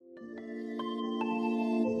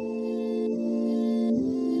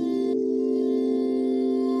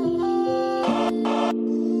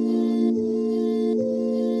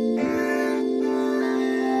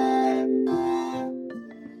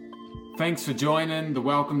Thanks for joining the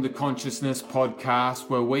Welcome to Consciousness podcast,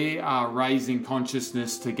 where we are raising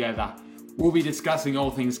consciousness together. We'll be discussing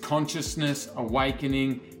all things consciousness,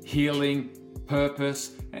 awakening, healing,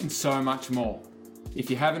 purpose, and so much more. If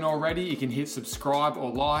you haven't already, you can hit subscribe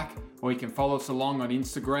or like, or you can follow us along on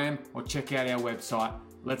Instagram or check out our website.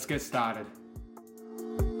 Let's get started.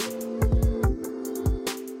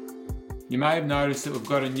 You may have noticed that we've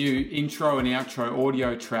got a new intro and outro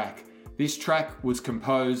audio track. This track was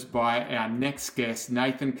composed by our next guest,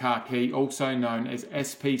 Nathan Carkeek, also known as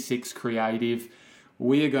SP6 Creative.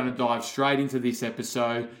 We are going to dive straight into this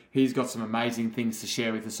episode. He's got some amazing things to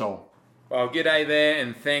share with us all. Well, g'day there,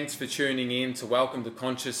 and thanks for tuning in to Welcome to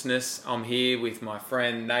Consciousness. I'm here with my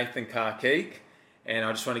friend Nathan Carkeek, and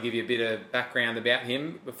I just want to give you a bit of background about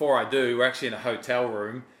him. Before I do, we're actually in a hotel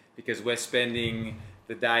room because we're spending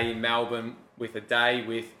the day in Melbourne with a day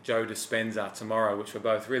with Joe Dispenza tomorrow, which we're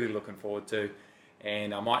both really looking forward to.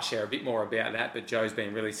 And I might share a bit more about that, but Joe's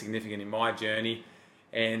been really significant in my journey.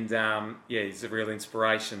 And he's a real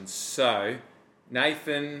inspiration. So,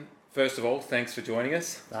 Nathan, first of all, thanks for joining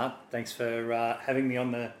us. Thanks for having me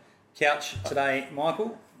on the couch today,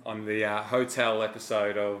 Michael. On the hotel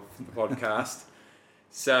episode of the podcast.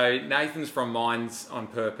 So, Nathan's from Minds on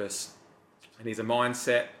Purpose, and he's a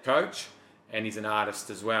mindset coach, and he's an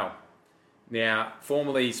artist as well. Now,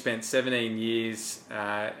 formerly he spent 17 years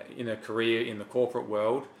in a career in the corporate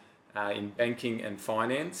world in banking and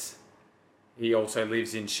finance. He also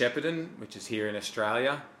lives in Shepparton, which is here in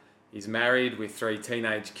Australia. He's married with 3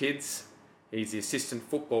 teenage kids. He's the assistant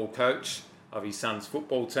football coach of his son's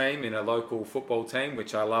football team in a local football team,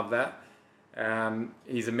 which I love that.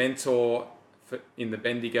 He's a mentor in the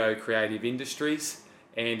Bendigo creative industries,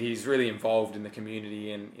 and he's really involved in the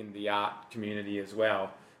community and in the art community as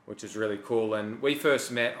well, which is really cool. And we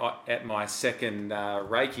first met at my second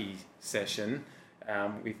Reiki session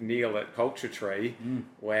with Neil at Culture Tree.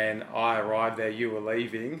 When I arrived there, you were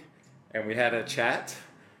leaving, and we had a chat.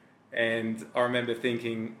 And I remember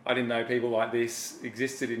thinking, I didn't know people like this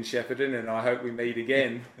existed in Shepparton, and I hope we meet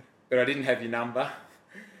again. But I didn't have your number,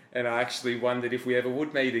 and I actually wondered if we ever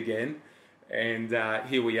would meet again. And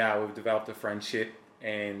here we are, we've developed a friendship,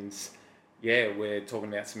 and we're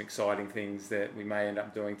talking about some exciting things that we may end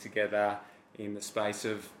up doing together in the space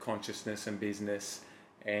of consciousness and business.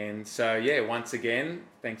 And so, once again,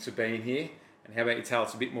 thanks for being here. And how about you tell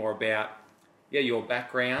us a bit more about your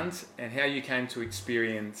background and how you came to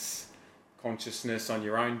experience consciousness on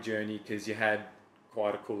your own journey, because you had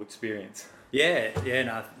quite a cool experience.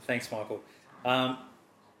 Thanks, Michael.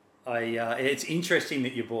 It's interesting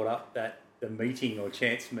that you brought up that the meeting or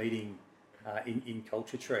chance meeting in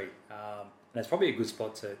Culture Tree. And it's probably a good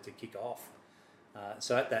spot to kick off.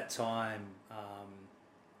 So at that time,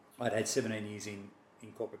 I'd had 17 years in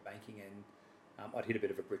corporate banking, and I'd hit a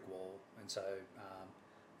bit of a brick wall. And so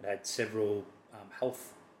I'd had several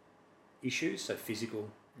health issues, so physical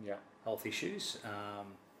health issues,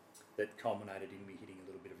 that culminated in me hitting a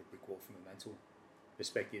little bit of a brick wall from a mental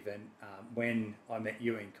perspective. And when I met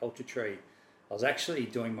you in Culture Tree, I was actually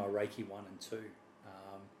doing my Reiki 1 and 2.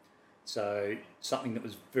 So something that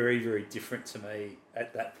was very, very different to me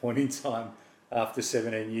at that point in time after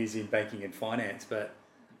 17 years in banking and finance. But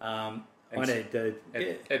at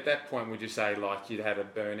that point, would you say like you'd had a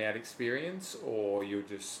burnout experience, or you were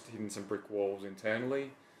just hitting some brick walls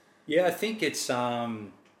internally? Yeah, I think it's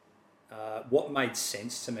what made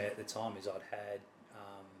sense to me at the time is I'd had,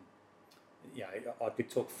 I could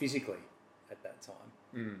talk physically at that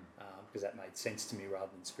time because that made sense to me rather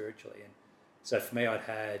than spiritually. And so for me, I'd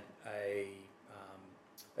had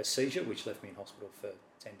a seizure which left me in hospital for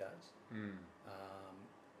 10 days.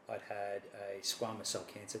 I'd had a squamous cell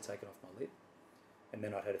cancer taken off my lip, and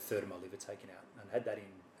then I'd had a third of my liver taken out, and had that in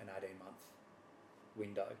an 18-month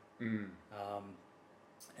window.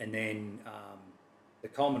 And then the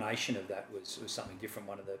culmination of that was something different.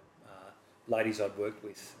 One of the ladies I'd worked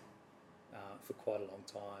with for quite a long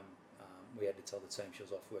time, we had to tell the team she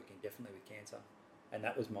was off work indefinitely with cancer, and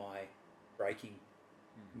that was my breaking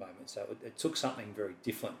moment. So it took something very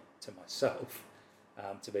different to myself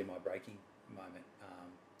to be my breaking moment.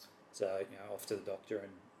 So off to the doctor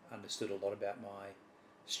and understood a lot about my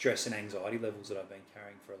stress and anxiety levels that I've been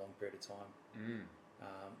carrying for a long period of time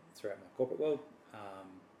throughout my corporate world,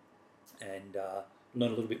 and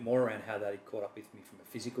learned a little bit more around how that had caught up with me from a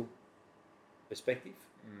physical perspective,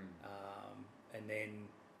 and then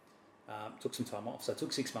took some time off. So I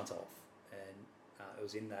took 6 months off, and it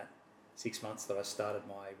was in that 6 months that I started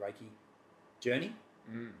my Reiki journey,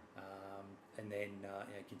 and then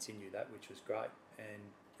continued that, which was great, and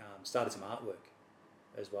started some artwork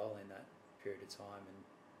as well in that period of time,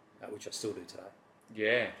 and which I still do today.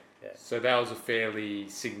 Yeah. Yeah. So that was a fairly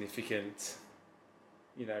significant,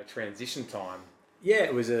 transition time. Yeah,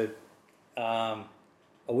 it was I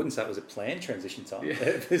wouldn't say it was a planned transition time. Yeah.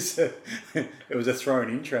 It was a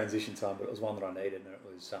thrown-in transition time, but it was one that I needed, and it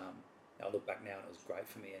was. I look back now, and it was great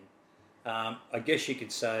for me. And I guess you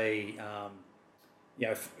could say,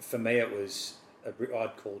 for me, it was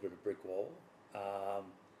I'd called it a brick wall.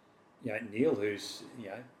 Neil, who's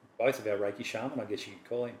both of our Reiki shaman, I guess you could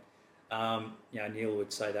call him. Neil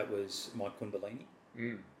would say that was my Kundalini.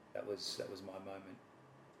 Mm. That was my moment.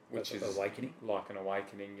 Which is awakening. Like an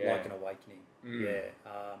awakening, yeah. Like an awakening, yeah.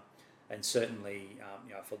 And certainly,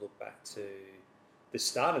 if I look back to the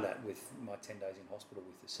start of that with my 10 days in hospital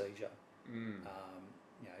with the seizure,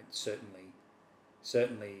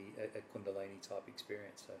 certainly a Kundalini type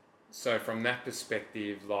experience. So from that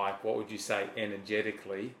perspective, like, what would you say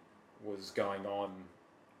energetically was going on?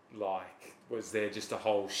 Like, was there just a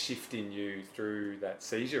whole shift in you through that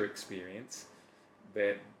seizure experience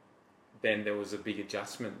that then there was a big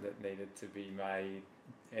adjustment that needed to be made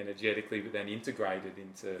energetically, but then integrated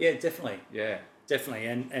into... Yeah, definitely. Yeah. Definitely.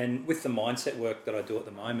 And with the mindset work that I do at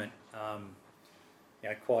the moment,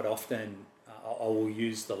 quite often I will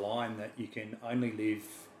use the line that you can only live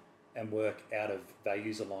and work out of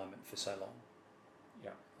values alignment for so long.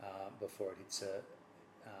 Yeah. Before it hits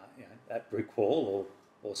that brick wall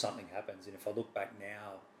or something happens. And if I look back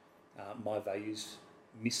now, my values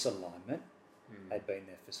misalignment had been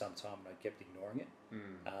there for some time, and I kept ignoring it.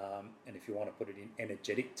 And if you want to put it in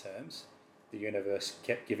energetic terms, the universe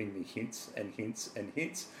kept giving me hints and hints and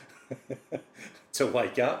hints to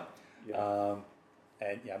wake up. Yeah.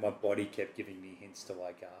 And my body kept giving me hints to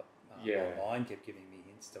wake up. My mind kept giving me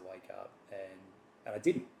hints to wake up, and I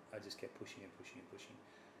didn't. I just kept pushing and pushing and pushing.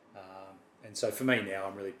 And so for me now,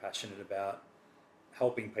 I'm really passionate about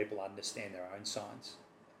helping people understand their own signs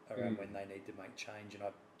around when they need to make change. And I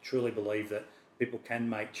truly believe that people can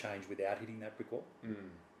make change without hitting that brick wall.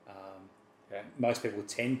 Most people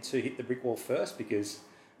tend to hit the brick wall first because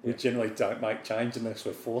we generally don't make change unless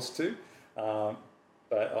we're forced to.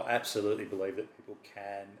 But I absolutely believe that people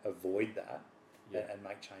can avoid that and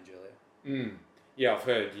make change earlier. Yeah, I've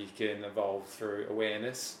heard you can evolve through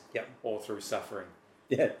awareness or through suffering.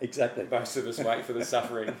 Yeah, exactly. Most of us wait for the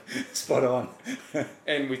suffering. Spot on.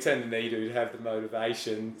 And we tend to need to have the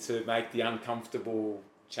motivation to make the uncomfortable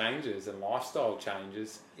changes and lifestyle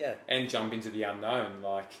changes and jump into the unknown.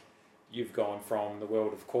 Like, you've gone from the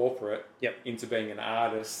world of corporate into being an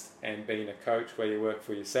artist and being a coach where you work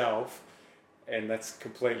for yourself, and that's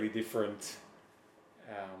completely different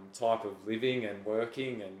type of living and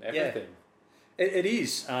working and everything. It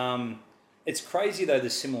is. It's crazy though, the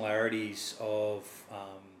similarities of,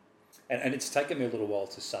 and it's taken me a little while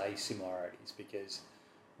to say similarities, because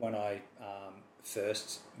when I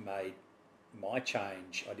first made my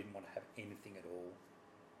change, I didn't want to have anything at all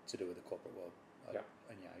to do with the corporate world.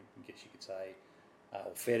 And I guess you could say,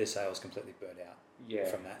 or fair to say, I was completely burnt out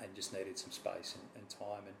from that and just needed some space and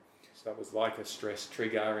time. And so that was like a stress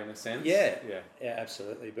trigger in a sense. Yeah,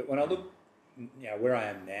 absolutely. But when I look, where I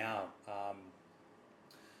am now,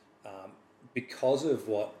 because of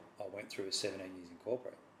what I went through with 17 years in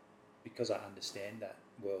corporate, because I understand that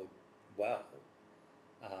world well,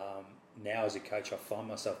 now as a coach I find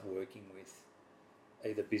myself working with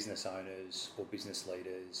either business owners or business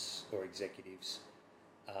leaders or executives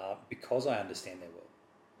because I understand their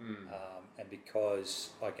world and because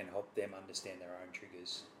I can help them understand their own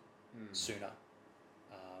triggers sooner.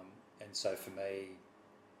 And so for me,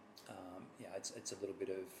 it's a little bit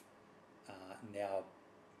of now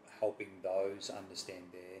helping those understand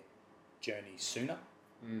their journey sooner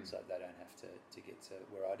so they don't have to get to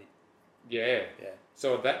where I did. Yeah.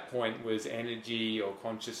 So at that point, was energy or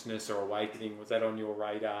consciousness or awakening, was that on your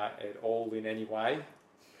radar at all in any way?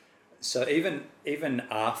 So even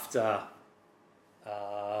after,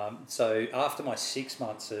 after my 6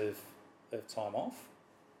 months of time off,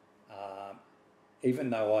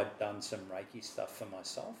 even though I'd done some Reiki stuff for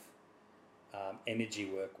myself, energy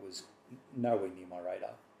work was nowhere near my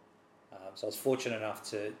radar. So I was fortunate enough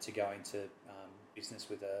to go into business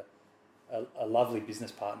with a lovely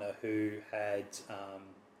business partner who had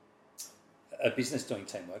a business doing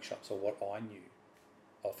team workshops, or what I knew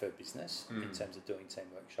of her business in terms of doing team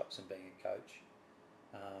workshops and being a coach.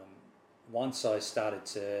 Once I started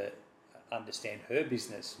to understand her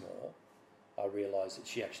business more, I realised that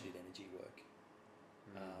she actually did energy work.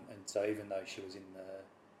 And so even though she was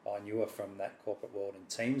I knew her from that corporate world and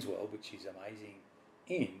teams world, which she's amazing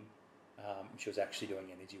in, she was actually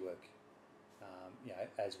doing energy work,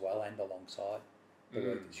 as well and alongside the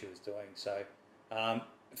work that she was doing. So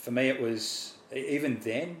for me, it was, even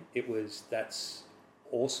then, that's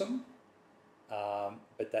awesome,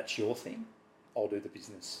 but that's your thing. I'll do the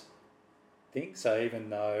business thing. So even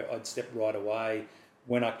though I'd step right away,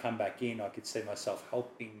 when I come back in, I could see myself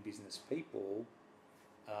helping business people,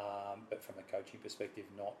 but from a coaching perspective,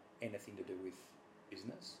 not anything to do with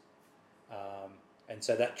business. And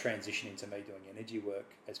so that transition into me doing energy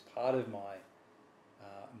work as part of my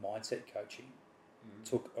mindset coaching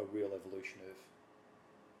took a real evolution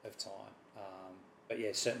of time. But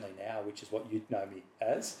yeah, certainly now, which is what you'd know me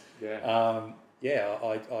as.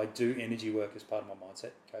 I do energy work as part of my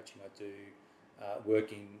mindset coaching. I do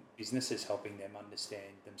work in businesses, helping them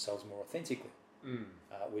understand themselves more authentically,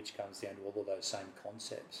 which comes down to all of those same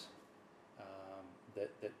concepts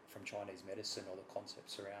that from Chinese medicine, all the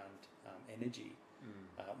concepts around energy.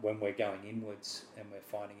 When we're going inwards and we're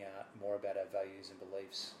finding out more about our values and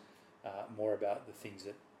beliefs, more about the things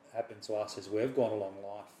that happen to us as we've gone along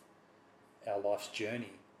life, our life's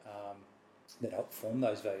journey, that help form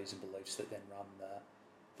those values and beliefs that then run the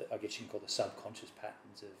I guess you can call the subconscious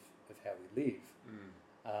patterns of how we live.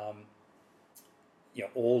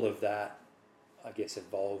 All of that, I guess,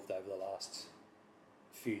 evolved over the last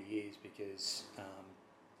few years because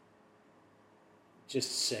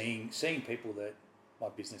just seeing people that my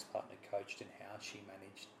business partner coached and how she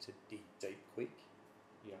managed to dig deep quick,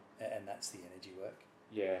 and that's the energy work.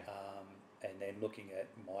 And then looking at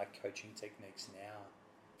my coaching techniques now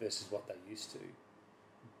versus what they used to,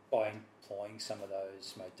 by employing some of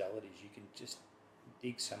those modalities, you can just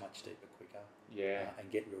dig so much deeper quicker,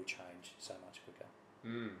 and get real change so much quicker.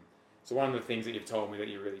 So one of the things that you've told me that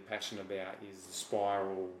you're really passionate about is the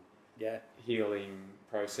spiral healing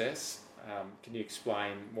process. Can you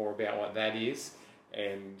explain more about what that is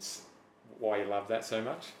and why you love that so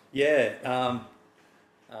much?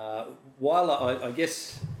 While I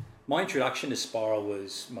guess my introduction to spiral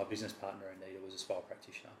was my business partner Anita was a spiral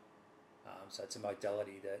practitioner. So it's a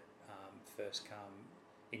modality that first came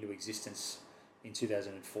into existence in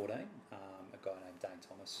 2014. A guy named Dane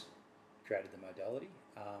Thomas created the modality.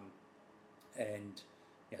 And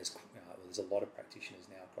there's a lot of practitioners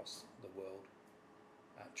now across the world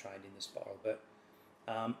trained in the spiral. But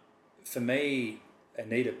for me,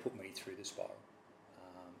 Anita put me through the spiral.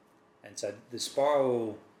 And so the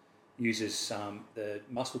spiral uses the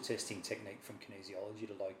muscle testing technique from kinesiology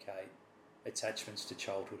to locate attachments to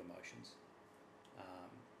childhood emotions,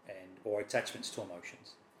 or attachments to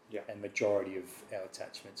emotions. And majority of our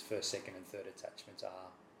attachments, first, second, and third attachments, are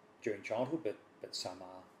during childhood, but some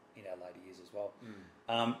are in our later years as well.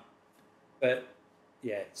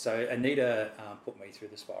 So Anita put me through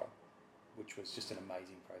the spiral, which was just an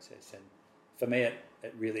amazing process. And for me,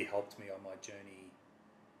 it really helped me on my journey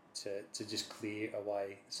to just clear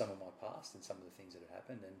away some of my past and some of the things that had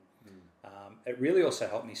happened. And it really also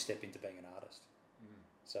helped me step into being an artist.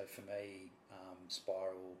 So for me,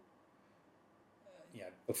 spiral,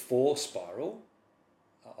 before spiral,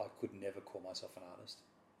 I could never call myself an artist.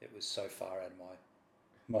 It was so far out of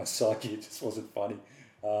my psyche, it just wasn't funny.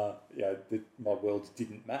 My world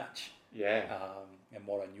didn't match. And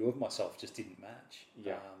what I knew of myself just didn't match.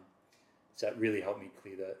 So it really helped me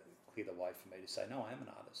clear the way for me to say, no, I am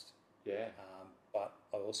an artist. But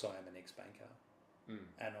I also am an ex-banker.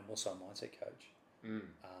 And I'm also a mindset coach.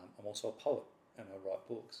 I'm also a poet, and I write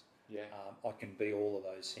books. I can be all of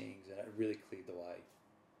those things, and it really cleared the way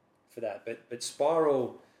for that. But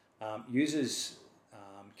spiral uses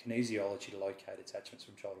kinesiology to locate attachments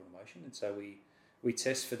from childhood emotion, and so we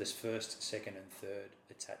test for this first, second, and third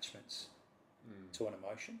attachments to an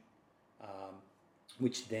emotion,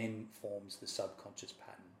 which then forms the subconscious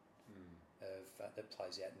pattern that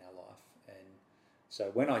plays out in our life. And so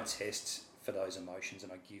when I test for those emotions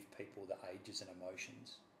and I give people the ages and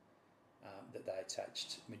emotions that they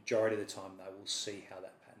attached, majority of the time they will see how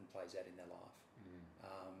that pattern plays out in their life.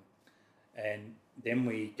 And then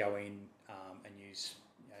we go in and use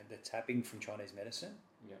the tapping from Chinese medicine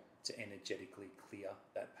to energetically clear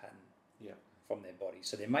that pattern from their body.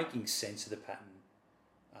 So they're making sense of the pattern,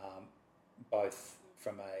 both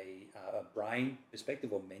from a brain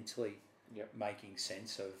perspective or mentally making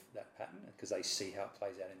sense of that pattern because they see how it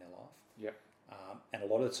plays out in their life. And a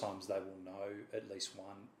lot of times they will know at least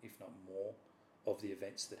one, if not more, of the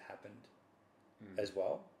events that happened as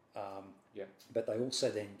well. But they also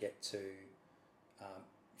then get to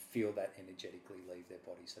feel that energetically leave their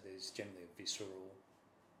body. So there's generally a visceral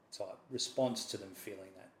type response to them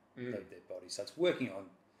feeling that leave their body. So it's working on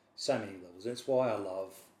so many levels. That's why I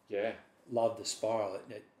love the spiral.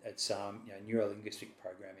 It's neuro-linguistic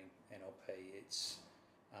programming, NLP. It's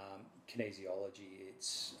kinesiology.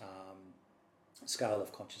 It's scale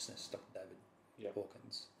of consciousness, Dr. David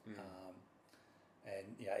Hawkins.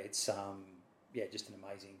 And it's just an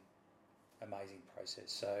amazing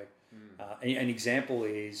process. So an example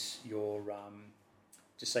is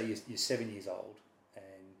just say you're 7 years old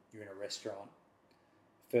and you're in a restaurant.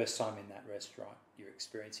 First time in that restaurant, you're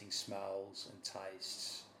experiencing smells and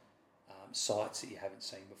tastes, sights that you haven't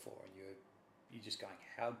seen before, and you're just going,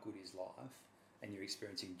 how good is life? And you're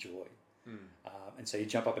experiencing joy. And so you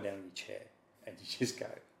jump up and down in your chair and you just go,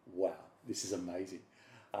 wow, this is amazing.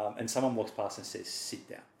 And someone walks past and says, sit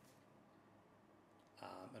down.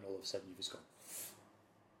 And all of a sudden you've just gone,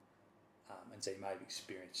 and so you may have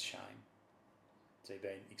experienced shame. So you've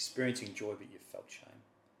been experiencing joy, but you've felt shame.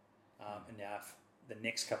 And now if the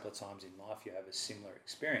next couple of times in life you have a similar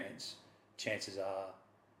experience, chances are,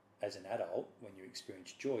 as an adult, when you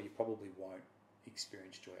experience joy, you probably won't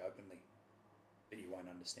experience joy openly, but you won't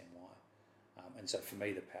understand why. And so for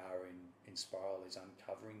me, the power in Spiral is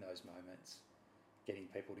uncovering those moments, getting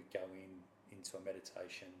people to go into a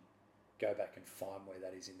meditation, go back and find where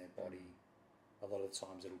that is in their body. A lot of the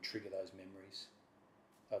times it'll trigger those memories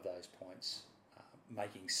of those points,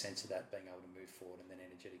 making sense of that, being able to move forward, and then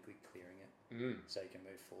energetically clearing it so you can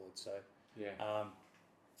move forward. So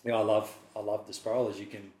I love the Spiral, as you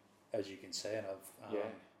can see, and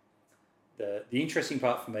the interesting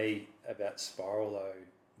part for me about Spiral, though,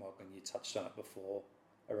 Michael, and you touched on it before,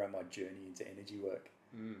 around my journey into energy work.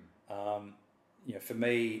 For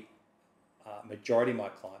me, majority of my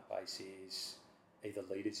client base is either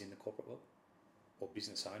leaders in the corporate world, or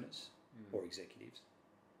business owners, or executives.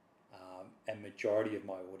 And majority of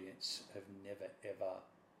my audience have never ever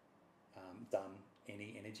done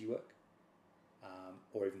any energy work,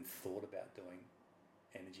 or even thought about doing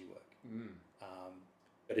energy work.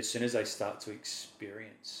 But as soon as they start to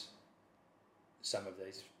experience some of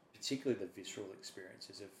these, particularly the visceral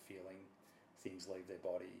experiences of feeling things leave their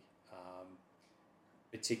body,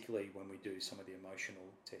 particularly when we do some of the emotional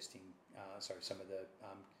testing, some of the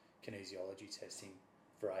kinesiology testing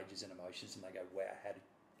for ages and emotions, and they go, wow,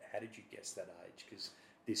 how did you guess that age? Because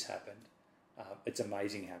this happened. It's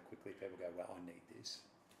amazing how quickly people go, well, I need this.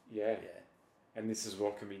 Yeah. And this is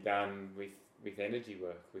what can be done with energy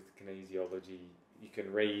work, with kinesiology. You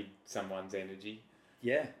can read someone's energy,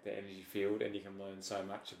 the energy field, and you can learn so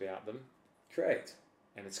much about them. Correct.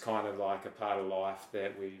 And it's kind of like a part of life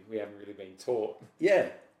that we haven't really been taught. Yeah.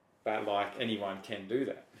 But like anyone can do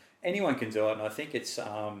that. Anyone can do it, and I think it's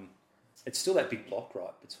still that big block,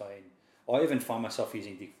 right, between... I even find myself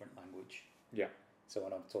using different language. Yeah. So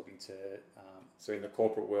when I'm talking to... so in the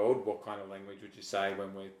corporate world, what kind of language would you say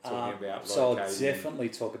when we're talking about... So I'll definitely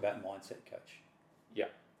talk about mindset coach. Yeah.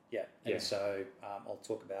 Yeah. And so I'll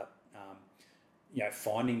talk about,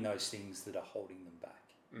 finding those things that are holding them back.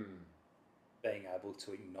 Being able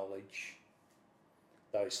to acknowledge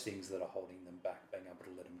those things that are holding them back, being able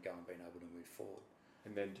to let them go and being able to move forward.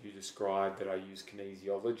 And then do you describe that I use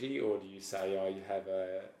kinesiology, or do you say, you have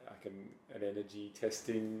an energy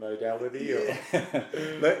testing modality? Yeah.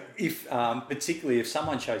 But particularly if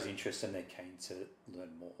someone shows interest and they're keen to learn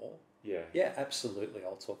more, yeah, absolutely,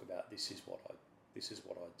 I'll talk about this is what I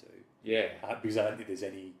do. Yeah. Because I don't think there's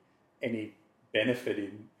any benefit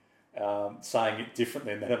in saying it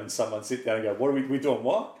differently than having someone sit down and go, what are we doing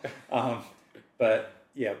what? But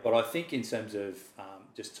I think in terms of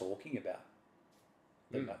just talking about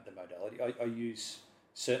the modality, I use,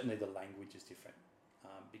 certainly the language is different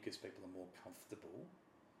because people are more comfortable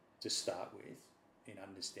to start with in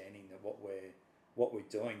understanding that what we're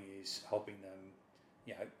doing is helping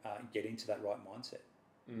them, get into that right mindset.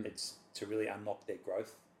 It's to really unlock their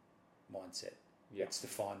growth mindset. Yeah. It's to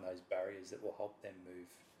find those barriers that will help them move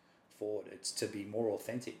forward. It's to be more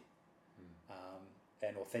authentic.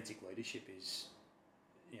 And authentic leadership is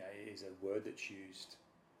a word that's used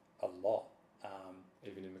a lot.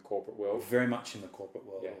 Even in the corporate world? Very much in the corporate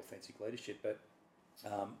world, authentic leadership. But,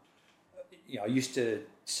 I used to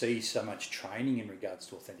see so much training in regards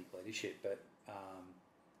to authentic leadership, but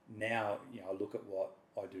now, I look at what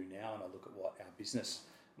I do now, and I look at what our business,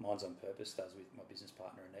 Minds on Purpose, does with my business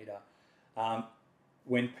partner, Anita.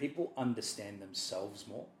 When people understand themselves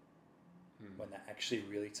more, when they actually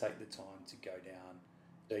really take the time to go down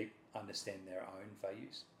deep, understand their own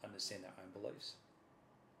values, understand their own beliefs,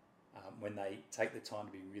 when they take the time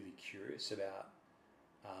to be really curious about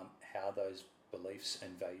how those beliefs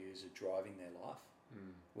and values are driving their life,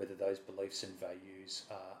 whether those beliefs and values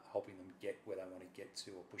are helping them get where they want to get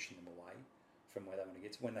to or pushing them away from where they want to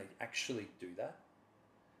get to. When they actually do that,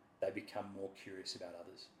 they become more curious about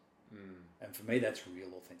others. And for me, that's real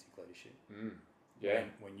authentic leadership. Yeah.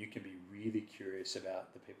 When you can be really curious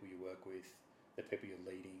about the people you work with, the people you're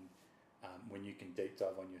leading, when you can deep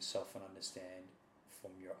dive on yourself and understand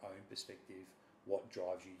from your own perspective what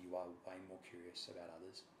drives you, you are way more curious about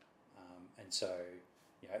others. And so,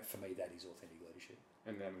 for me, that is authentic leadership.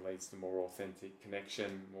 And then leads to more authentic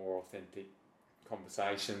connection, more authentic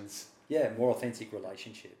conversations. Yeah, more authentic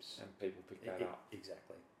relationships. And people pick that up.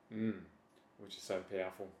 Exactly. Which is so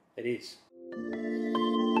powerful. It is.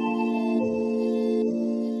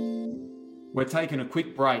 We're taking a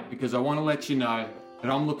quick break because I want to let you know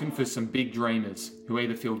that I'm looking for some big dreamers who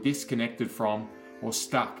either feel disconnected from or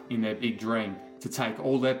stuck in their big dream to take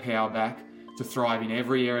all their power back, to thrive in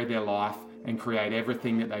every area of their life and create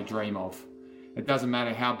everything that they dream of. It doesn't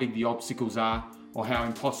matter how big the obstacles are or how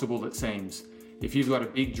impossible it seems. If you've got a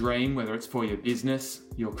big dream, whether it's for your business,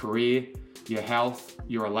 your career, your health,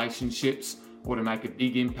 your relationships, or to make a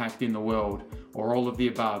big impact in the world, or all of the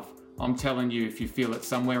above, I'm telling you, if you feel it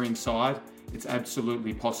somewhere inside, it's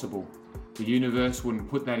absolutely possible. The universe wouldn't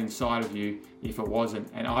put that inside of you if it wasn't,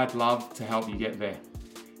 and I'd love to help you get there.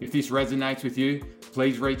 If this resonates with you,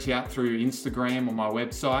 please reach out through Instagram or my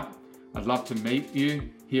website. I'd love to meet you,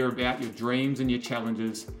 hear about your dreams and your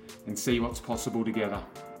challenges, and see what's possible together.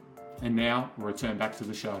 And now we'll return back to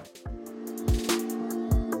the show.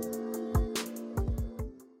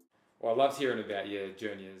 Well, I loved hearing about your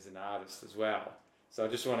journey as an artist as well. So I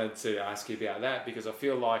just wanted to ask you about that, because I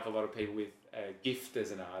feel like a lot of people with a gift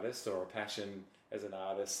as an artist or a passion as an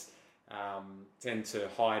artist tend to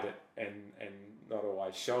hide it and not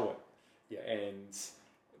always show it. Yeah. And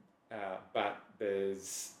but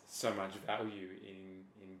there's so much value in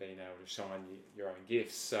being able to shine your own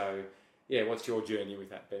gifts. So yeah, what's your journey with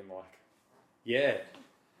that been like? Yeah.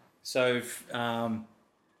 So for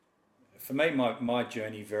me, my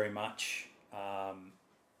journey very much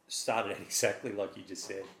started out exactly like you just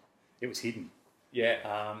said. It was hidden.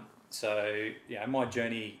 Yeah. So my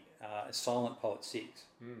journey, Silent Poet 6.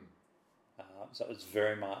 So it was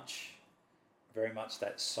very much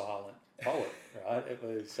that silent poet, right? It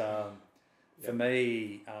was for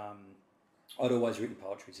me. I'd always written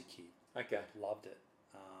poetry as a kid. Okay. Loved it.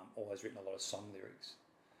 Always written a lot of song lyrics.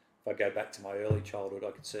 If I go back to my early childhood,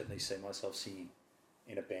 I could certainly see myself singing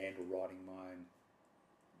in a band or writing my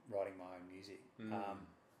own music.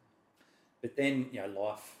 But then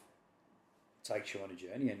life takes you on a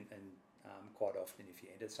journey, and quite often, if you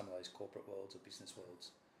enter some of those corporate worlds or business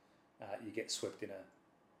worlds, you get swept in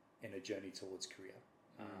a journey towards career.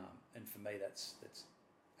 And for me, that's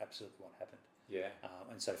absolutely what happened. Yeah.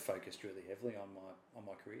 And so focused really heavily on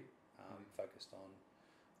my career, focused on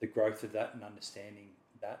the growth of that and understanding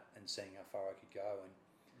that and seeing how far I could go.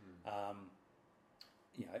 And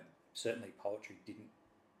certainly poetry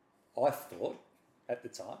I thought at the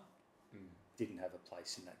time, didn't have a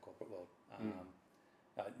place in that corporate world.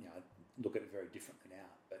 I look at it very differently now,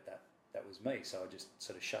 but that was me. So I just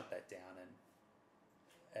sort of shut that down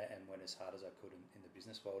and went as hard as I could in the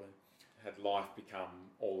business world. And had life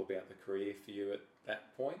become all about the career for you at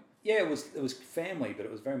that point? Yeah, it was family, but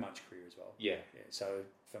it was very much career as well. Yeah. So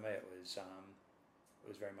for me, it was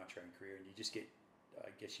very much around career, and you just get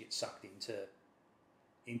sucked into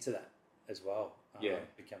that as well.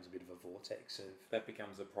 It becomes a bit of a vortex of that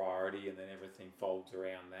becomes a priority, and then everything folds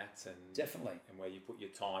around that. And definitely, and where you put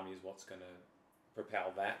your time is what's going to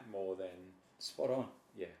propel that more than spot on.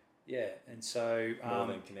 Yeah. Yeah, and so more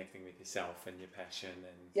than connecting with yourself and your passion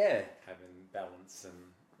and having balance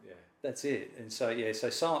and that's it. And so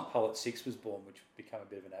so Silent Poet 6 was born, which became a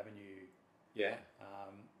bit of an avenue. Yeah.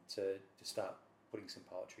 To start putting some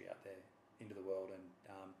poetry out there into the world, and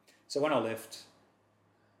so when I left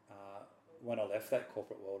that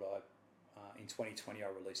corporate world, in 2020 I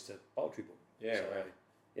released a poetry book. Yeah. So, right.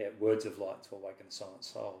 Yeah, Words of Light to Awaken the Silent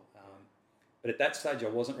Soul. But at that stage, I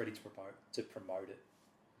wasn't ready to promote it.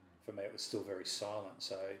 For me, it was still very silent.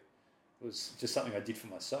 So it was just something I did for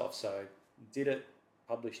myself. So did it,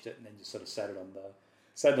 published it, and then just sort of sat it on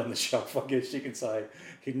the shelf, I guess you can say,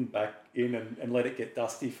 hidden back in and let it get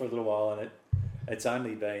dusty for a little while. And it's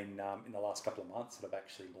only been in the last couple of months that I've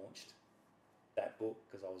actually launched that book,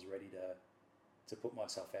 because I was ready to put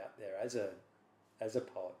myself out there as a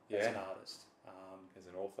poet, as an artist,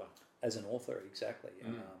 as an author, exactly.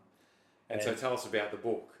 And so tell us about the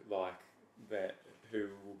book, like that. Who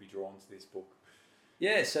will be drawn to this book?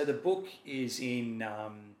 Yeah, so the book is in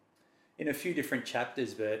a few different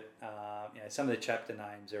chapters, but some of the chapter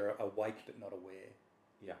names are Awake but Not Aware.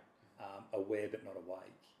 Yeah. Aware but Not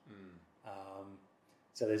Awake.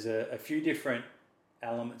 So there's a few different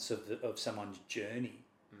elements of someone's journey,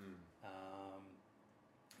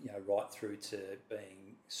 right through to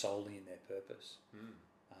being solely in their purpose.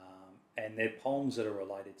 And they're poems that are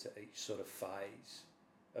related to each sort of phase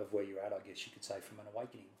of where you're at, I guess you could say, from an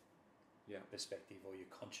awakening perspective or your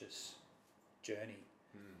conscious journey.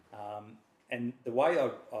 and the way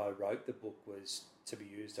I wrote the book was to be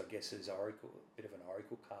used, I guess, as oracle, a bit of an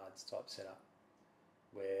oracle cards type setup,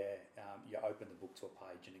 where you open the book to a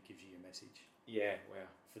page and it gives you your message. Yeah, wow.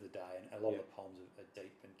 For the day, and a lot of the poems are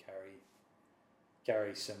deep and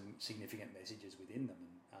carry some significant messages within them.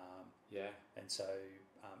 And and so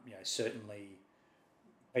certainly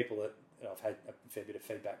people that I've had a fair bit of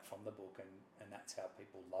feedback from the book, and that's how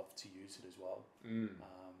people love to use it as well.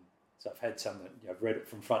 So I've had some that I've read it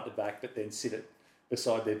from front to back, but then sit it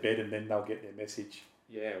beside their bed, and then they'll get their message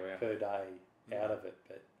per day out of it.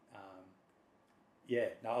 But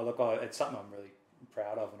it's something I'm really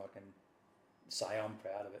proud of, and I can say I'm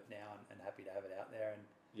proud of it now, and happy to have it out there. And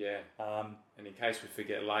and in case we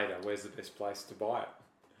forget later, where's the best place to buy it?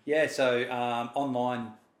 So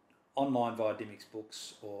online via Dimmicks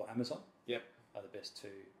Books or Amazon. Are the best two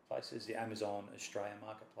places. The Amazon Australia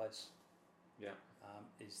marketplace.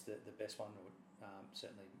 Is the best one.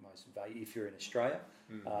 Certainly most value if you're in Australia.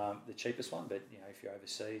 The cheapest one, but if you're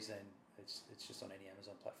overseas, then it's just on any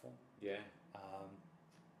Amazon platform.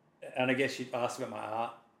 And I guess you asked about my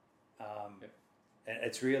art. And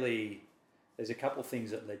it's really, there's a couple of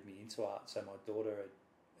things that led me into art. So my daughter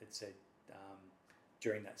had said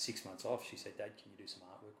during that 6 months off, she said, "Dad, can you do some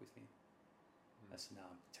artwork with me?" I said, "No,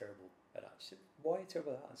 I'm terrible at art." She said, "Why are you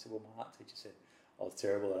terrible at art?" I said, "Well, my art teacher said I was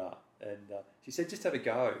terrible at art." And she said, "Just have a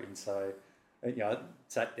go." And so, I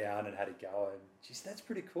sat down and had a go. And she said, "That's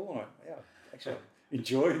pretty cool." And I went, "Yeah, actually I'm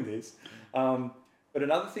enjoying this." But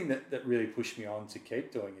another thing that really pushed me on to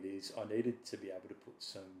keep doing it is I needed to be able to put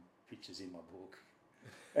some pictures in my book.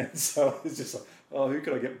 And so it was just like, who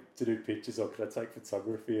could I get to do pictures, or could I take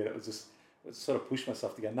photography? And it was sort of push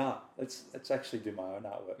myself to go, let's actually do my own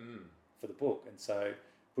artwork for the book. And so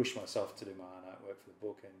push myself to do my own artwork for the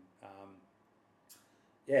book. And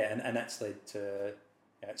and that's led to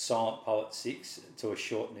Silent Poet 6 to a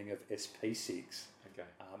shortening of SP6. Okay.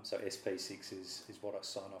 So SP6 is what I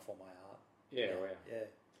sign off all my art. Yeah.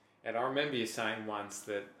 And I remember you saying once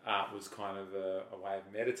that art was kind of a way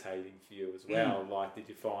of meditating for you as well. Like, did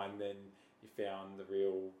you find then you found the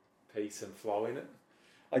real peace and flow in it?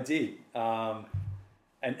 I did,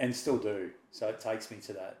 and still do. So it takes me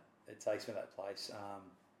to that. It takes me to that place.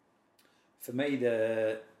 For me,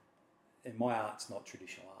 in my art's not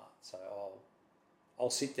traditional art. So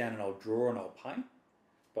I'll sit down and I'll draw and I'll paint,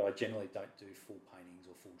 but I generally don't do full paintings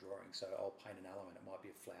or full drawings. So I'll paint an element. It might be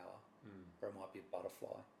a flower, or it might be a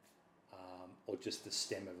butterfly, or just the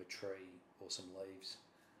stem of a tree or some leaves.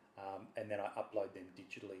 And then I upload them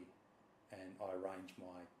digitally, and I arrange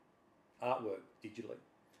my artwork digitally,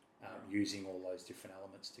 using all those different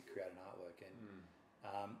elements to create an artwork.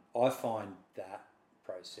 And I find that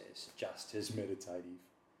process just as meditative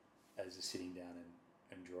as the sitting down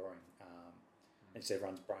and drawing. And so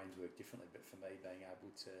everyone's brains work differently, but for me, being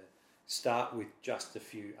able to start with just a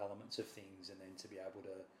few elements of things and then to be able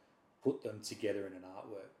to put them together in an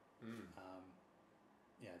artwork,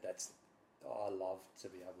 I love to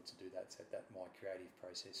be able to do that. So that my creative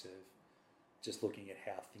process of just looking at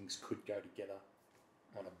how things could go together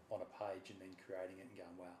on a page and then creating it and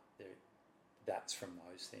going, wow, that's from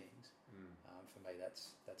those things. For me,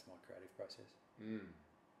 that's my creative process.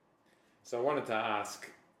 So I wanted to ask,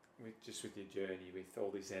 with your journey, with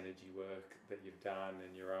all this energy work that you've done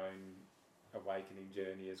and your own awakening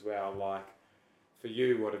journey as well, like for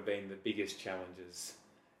you, what have been the biggest challenges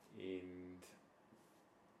in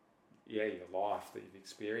your life that you've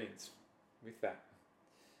experienced with that?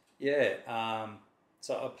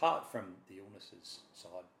 So apart from the illnesses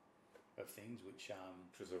side of things, which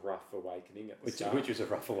was a rough awakening at the start. Which was a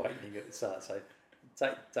rough awakening at the start. So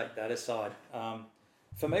take that aside.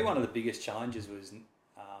 For me, one of the biggest challenges was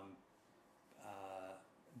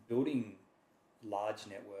building large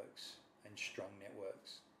networks and strong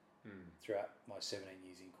networks throughout my 17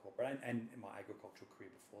 years in corporate and my agricultural career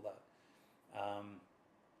before that.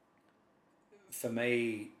 For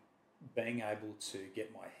me, being able to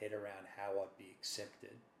get my head around how I'd be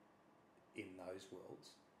accepted in those worlds,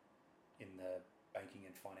 in the banking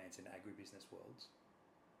and finance and agribusiness worlds,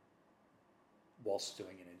 whilst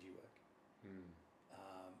doing energy work.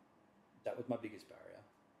 That was my biggest barrier.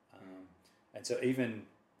 And so even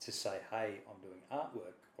to say, hey, I'm doing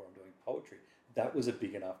artwork or I'm doing poetry, that was a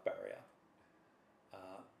big enough barrier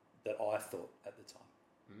that I thought at the time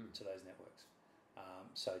to those networks.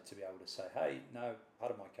 So to be able to say, hey, no,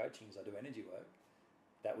 part of my coaching is I do energy work,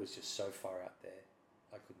 that was just so far out there,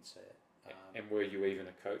 I couldn't see it. And were you even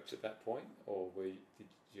a coach at that point? Or did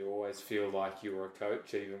you always feel like you were a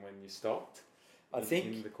coach even when you stopped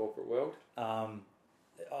in the corporate world?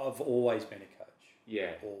 I've always been a coach.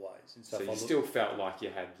 Yeah. always. And So if you I look, still felt like you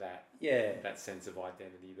had that yeah, that sense of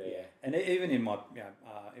identity there. yeah. And even in my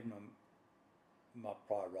even in my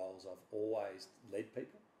prior roles, I've always led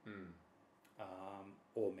people,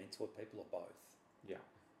 or mentored people, or both. Yeah.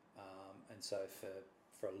 And so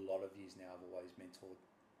for a lot of years now, I've always mentored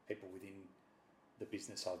people within the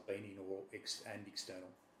business I've been in, or and external,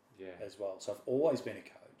 as well. So I've always been a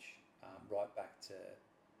coach, right back to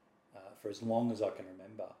for as long as I can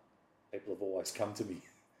remember. People have always come to me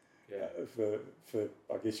for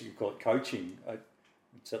I guess you could call it coaching. I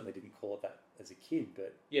certainly didn't call it that as a kid,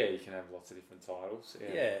 but Yeah, you can have lots of different titles.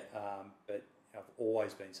 but I've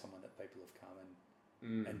always been someone that people have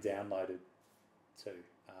come and downloaded to.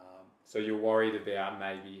 So you're worried about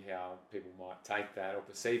maybe how people might take that or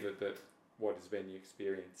perceive it, but what has been your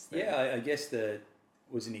experience there? Yeah, I guess there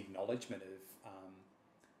was an acknowledgement of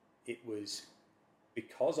it was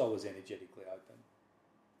because I was energetically open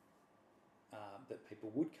that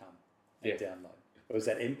people would come and download. It was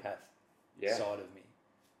that empath side of me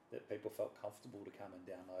that people felt comfortable to come and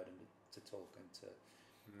download and to talk and to.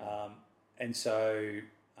 And so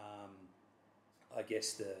I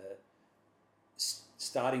guess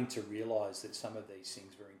starting to realise that some of these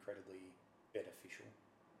things were incredibly beneficial.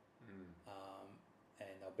 And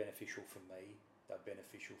they're beneficial for me, they're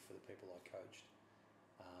beneficial for the people I coached.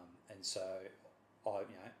 And so I,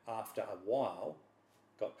 after a while,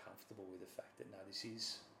 got comfortable with the fact that no, this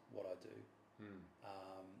is what I do.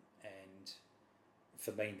 And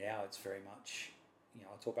for me now, it's very much,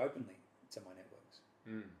 I talk openly to my networks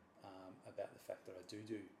about the fact that I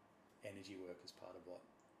do energy work as part of what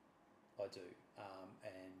I do.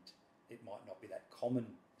 And it might not be that common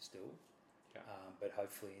still, but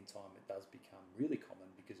hopefully in time it does become really common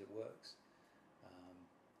because it works.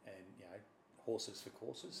 And horses for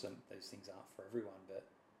courses, and these things aren't for everyone, but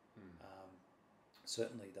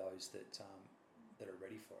certainly those that are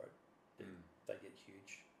ready for it, they get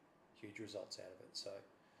huge results out of it.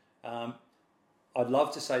 So I'd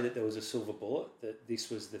love to say that there was a silver bullet, that this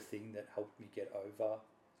was the thing that helped me get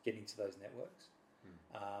into those networks.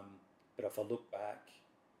 But if I look back,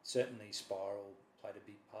 certainly Spiral played a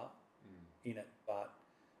big part in it, but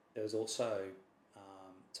there was also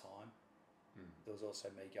time. There was also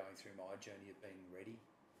me going through my journey of being ready.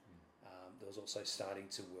 There was also starting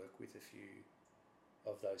to work with a few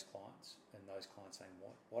of those clients, and those clients saying,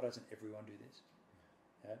 why doesn't everyone do this?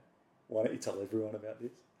 Why don't you tell everyone about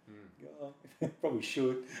this? Oh, probably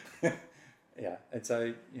should. And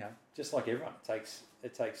so just like everyone,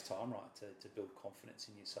 it takes time, right, to build confidence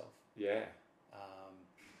in yourself.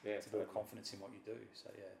 To build confidence in what you do. So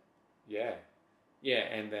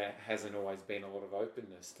and there hasn't always been a lot of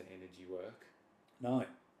openness to energy work. No,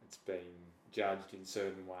 it's been judged in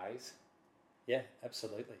certain ways. Yeah,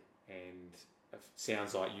 absolutely. And it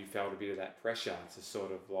sounds like you felt a bit of that pressure to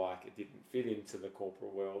sort of like it didn't fit into the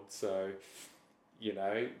corporate world. So,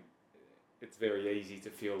 it's very easy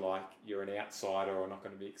to feel like you're an outsider or not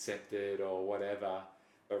going to be accepted or whatever.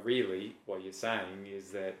 But really, what you're saying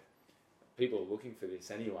is that people are looking for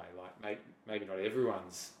this anyway. Like maybe not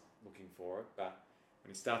everyone's looking for it, but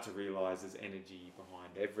when you start to realise there's energy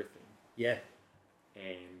behind everything. Yeah.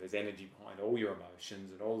 And there's energy behind all your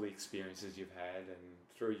emotions and all the experiences you've had and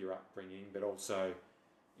through your upbringing, but also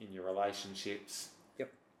in your relationships. Yep.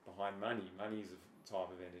 Behind money. Money is a type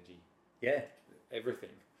of energy. Yeah. Everything.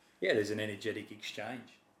 Yeah, there's an energetic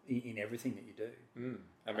exchange in everything that you do.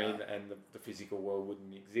 I mean, and the physical world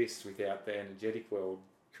wouldn't exist without the energetic world.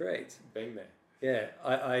 Correct. Being there. Yeah,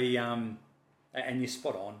 I and you're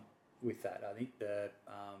spot on with that. I think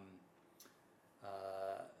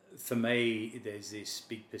for me, there's this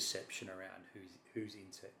big perception around who's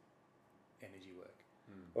into energy work,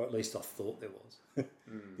 or at least I thought there was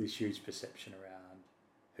this huge perception around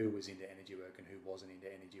who was into energy work and who wasn't into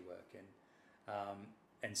energy work,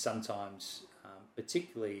 and sometimes,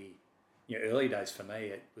 particularly, early days for me,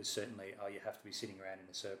 it was certainly you have to be sitting around in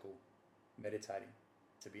a circle, meditating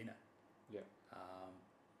to be in it. Yeah.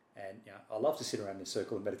 And I love to sit around in a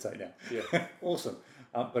circle and meditate now. Yeah. Awesome.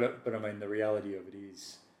 But I mean, the reality of it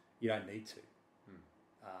is you don't need to.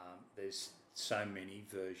 There's so many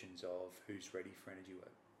versions of who's ready for energy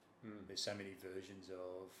work. There's so many versions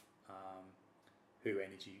of who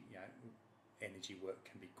energy work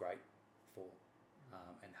can be great for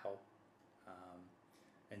and help.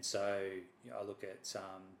 And so I look at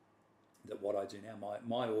that what I do now.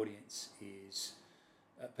 My audience is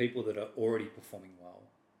people that are already performing well.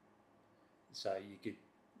 So you could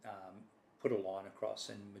put a line across,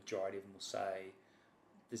 and the majority of them will say,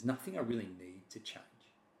 "There's nothing I really need to change."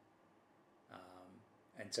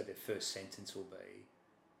 And so their first sentence will be,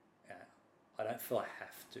 "I don't feel I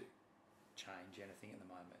have to." change anything at the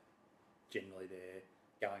moment. Generally, they're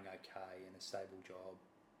going okay in a stable job.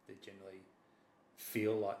 They generally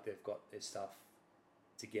feel like they've got their stuff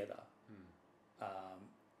together,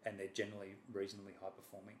 and they're generally reasonably high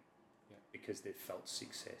performing because they've felt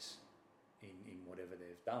success in whatever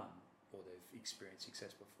they've done or they've experienced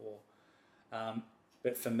success before.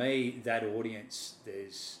 But for me, that audience,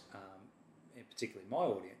 there's, and particularly my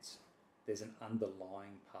audience, there's an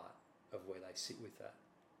underlying part of where they sit with that.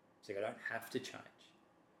 So I don't have to change.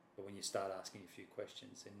 But when you start asking a few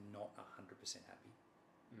questions, they're not 100% happy.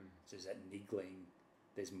 So there's that niggling,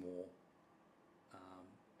 there's more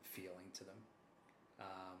feeling to them.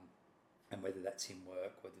 And whether that's in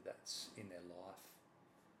work, whether that's in their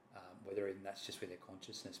life, whether even that's just with their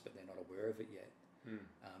consciousness, but they're not aware of it yet.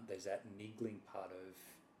 There's that niggling part of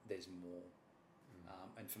there's more.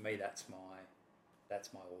 And for me, that's my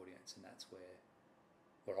audience, and that's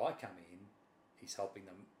where I come in, is helping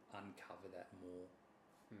them uncover that more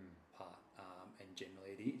part. And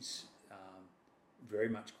generally it is very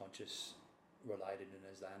much conscious related, and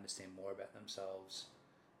as they understand more about themselves,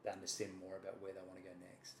 they understand more about where they want to go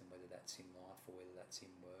next, and whether that's in life or whether that's in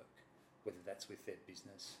work, whether that's with their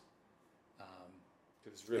business.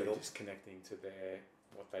 Because it's really just connecting to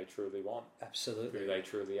what they truly want. Absolutely. Who they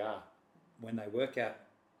truly are. When they work out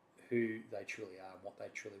who they truly are and what they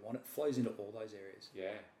truly want, it flows into all those areas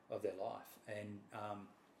of their life. And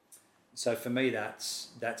so for me, that's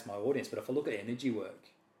my audience. But if I look at energy work,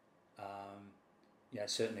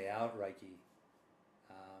 certainly our Reiki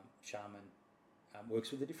shaman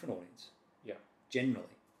works with a different audience. Yeah.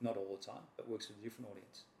 Generally, not all the time, but works with a different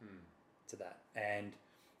audience to that. And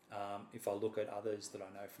if I look at others that I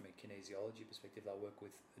know from a kinesiology perspective, they'll work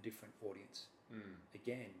with a different audience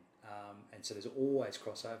again. And so there's always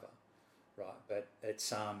crossover, right? But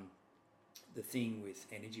it's the thing with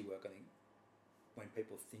energy work, I think, when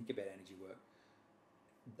people think about energy work,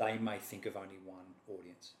 they may think of only one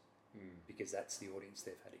audience because that's the audience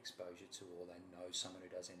they've had exposure to, or they know someone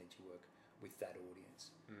who does energy work with that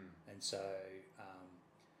audience. And so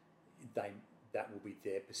that will be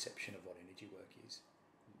their perception of what energy work is.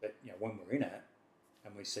 But when we're in it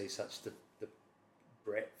and we see such the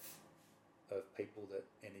breadth of people that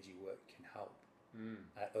energy work can help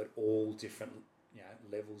at all different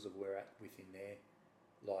levels of where at within their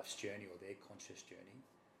life's journey or their conscious journey,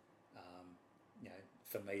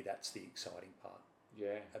 for me that's the exciting part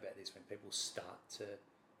about this, when people start to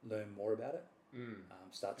learn more about it,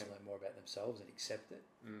 start to learn more about themselves and accept it,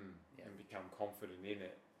 and become confident in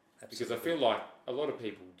it. Absolutely. Because I feel like a lot of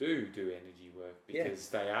people do energy work because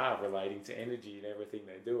they are relating to energy in everything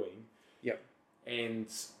they're doing. Yep. And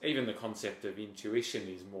even the concept of intuition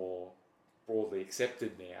is more broadly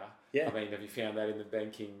accepted now. Yeah. I mean, have you found that in the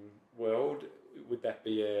banking world? Would that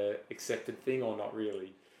be a accepted thing or not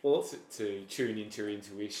really? Well, to tune into your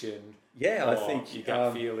intuition. Yeah, I think your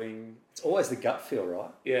gut feeling. It's always the gut feel, right?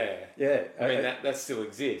 Yeah. Yeah. I mean, that still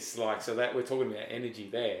exists. So that we're talking about energy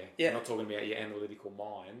there. Yeah. We're not talking about your analytical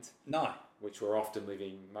mind. No. Which we're often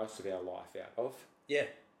living most of our life out of. Yeah.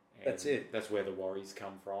 And that's it. That's where the worries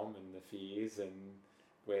come from, and the fears, and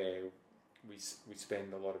where we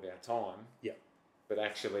spend a lot of our time. Yeah. But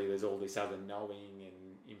actually, there's all this other knowing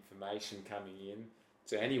and information coming in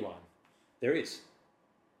to anyone. There is.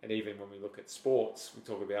 And even when we look at sports, we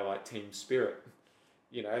talk about like team spirit.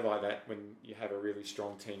 Like that, when you have a really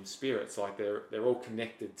strong team spirit, it's like they're all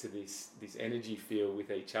connected to this energy field with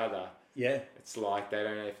each other. Yeah. It's like they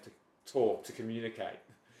don't have to talk to communicate.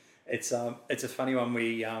 It's a funny one.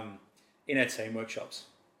 We in our team workshops,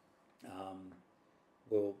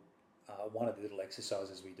 we'll one of the little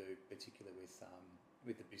exercises we do, particularly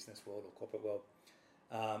with the business world or corporate world,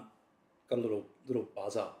 got a little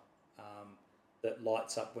buzzer that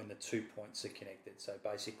lights up when the 2 points are connected. So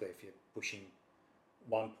basically, if you're pushing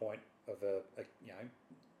 1 point of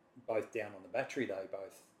both down on the battery, they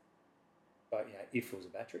both if it was a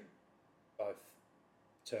battery, both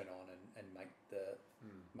turn on and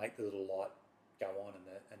make the little light go on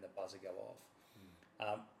and the buzzer go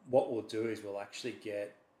off. What we'll do is we'll actually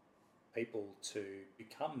get people to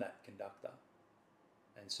become that conductor.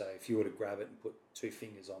 And so if you were to grab it and put 2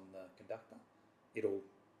 fingers on the conductor, it'll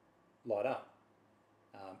light up.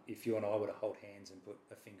 If you and I were to hold hands and put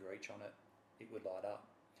a finger each on it, it would light up.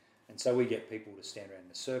 And so we get people to stand around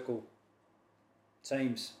in a circle,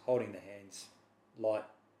 teams holding their hands, light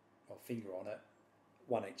or finger on it,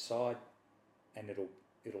 one each side, and it'll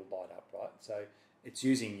light up, right? So it's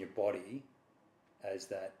using your body as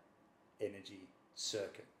that energy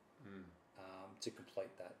circuit to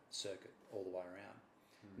complete that circuit all the way around.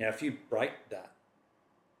 Now, if you break that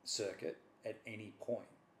circuit at any point,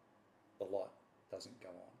 the light doesn't go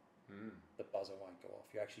on. the buzzer won't go off.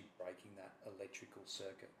 You're actually breaking that electrical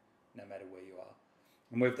circuit, no matter where you are.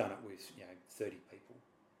 And we've done it with 30 people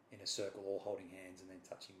in a circle, all holding hands, and then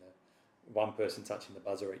one person touching the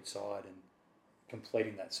buzzer each side and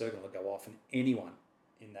completing that circle. It'll go off, and anyone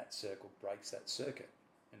in that circle breaks that circuit,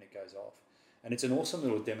 and it goes off. And it's an awesome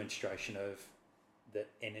little demonstration of the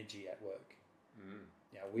energy at work.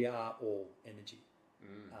 We are all energy,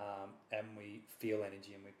 and we feel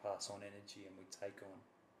energy, and we pass on energy, and we take on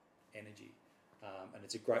energy. And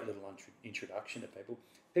it's a great little introduction to people.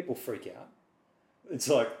 People freak out. It's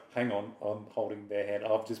like, hang on, I'm holding their hand.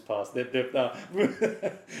 I've just passed.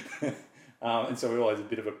 And so we always a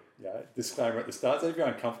bit of a disclaimer at the start. So if you're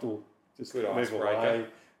uncomfortable, just move away.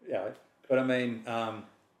 Yeah, but I mean,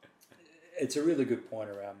 it's a really good point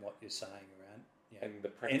around what you're saying around and the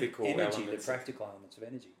practical energy, the practical elements of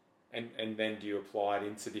energy. And then do you apply it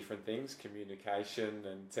into different things, communication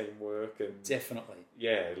and teamwork and definitely.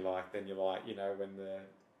 Yeah, like then you're like, when the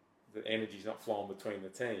energy's not flowing between the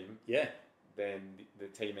team. Yeah. Then the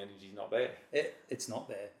team energy's not there. It's not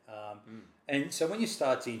there. And so when you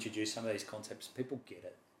start to introduce some of these concepts, people get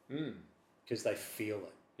it because they feel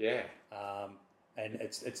it. Yeah. And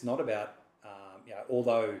it's not about,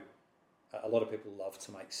 although a lot of people love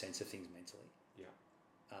to make sense of things mentally. Yeah.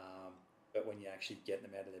 But when you actually get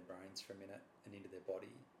them out of their brains for a minute and into their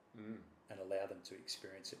body and allow them to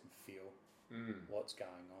experience it and feel what's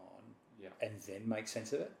going on and then make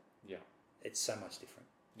sense of it, it's so much different.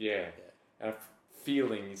 Yeah. And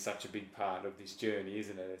feeling is such a big part of this journey,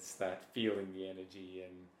 isn't it? It's that feeling the energy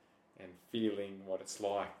and feeling what it's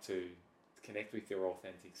like to connect with your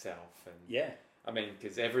authentic self. And I mean,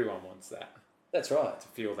 because everyone wants that. That's right. To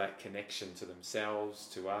feel that connection to themselves,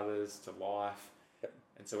 to others, to life. Yep.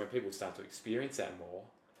 And so when people start to experience that more,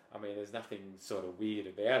 I mean, there's nothing sort of weird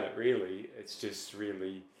about it, really. It's just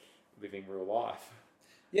really living real life.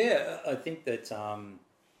 Yeah, I think that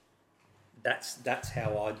that's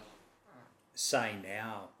how I'd say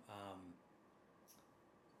now.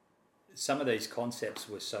 Some of these concepts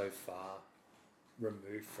were so far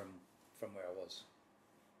removed from where I was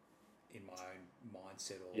in my own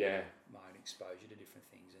mindset or my own exposure to different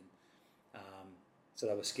things, and so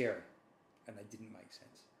they were scary and they didn't make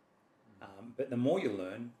sense. But the more you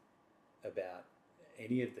learn about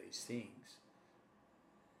any of these things,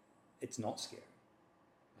 it's not scary,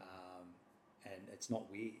 and it's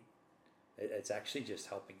not weird. It's actually just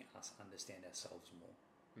helping us understand ourselves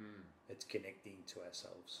more. It's connecting to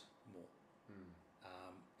ourselves more.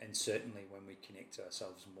 And certainly when we connect to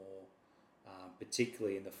ourselves more,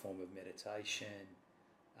 particularly in the form of meditation,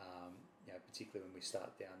 particularly when we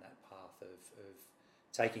start down that path of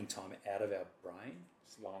taking time out of our brain.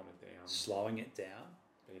 Slowing it down.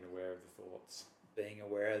 Being aware of the thoughts. Being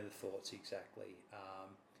aware of the thoughts, exactly.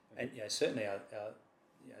 And certainly our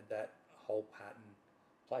that whole pattern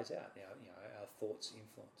plays out. Our thoughts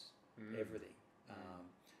influence everything.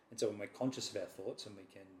 And so when we're conscious of our thoughts and we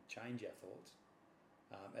can change our thoughts,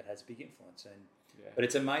 it has a big influence. But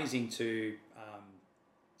it's amazing to,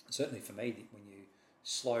 certainly for me, when you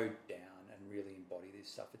slow down and really embody this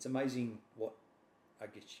stuff, it's amazing what I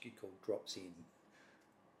guess you could call drops in.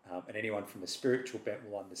 And anyone from a spiritual bent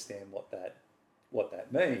will understand what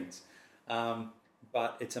that means.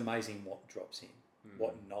 But it's amazing what drops in,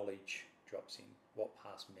 what knowledge drops in, what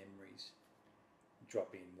past memories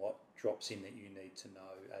drop in, what drops in that you need to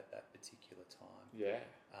know at that particular time. Yeah.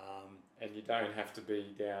 And you don't have to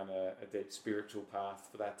be down a deep spiritual path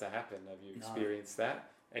for that to happen. Have you experienced that?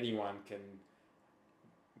 Anyone can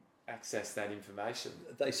access that information.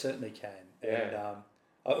 They certainly can. Yeah. And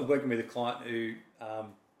I was working with a client who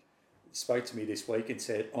spoke to me this week and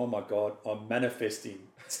said, "Oh my God, I'm manifesting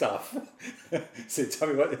stuff." Said, "Tell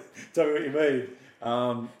me what you mean."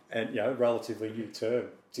 And relatively new term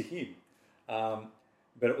to him.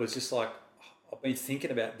 But it was just like, I've been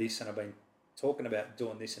thinking about this and I've been talking about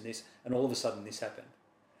doing this and this, and all of a sudden this happened,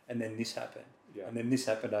 and then this happened, and then this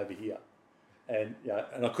happened over here, and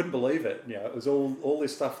and I couldn't believe it. It was all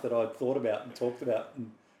this stuff that I'd thought about and talked about,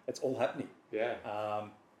 and it's all happening. Yeah.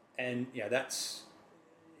 And that's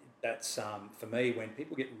for me, when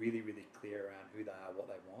people get really, really clear around who they are, what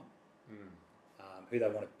they want, who they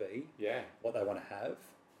want to be, what they want to have.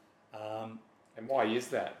 And why is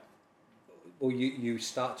that? Well, you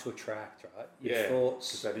start to attract, right? Your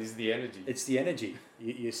thoughts. Because that is the energy. It's the energy.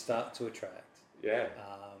 You start to attract. Yeah.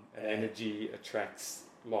 And energy attracts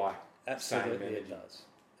like. Absolutely, it does.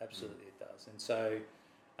 Absolutely, it does. And so,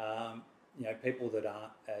 people that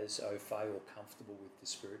aren't as au fait or comfortable with the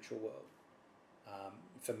spiritual world,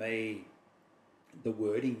 for me, the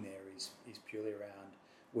wording there is purely around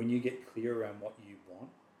when you get clear around what you want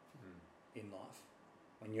in life,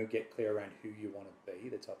 when you get clear around who you want to be,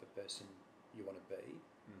 the type of person you want to be,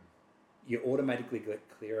 you automatically get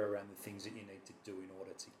clear around the things that you need to do in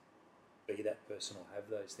order to be that person or have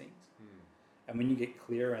those things. And when you get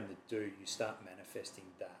clear around the do, you start manifesting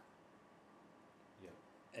that.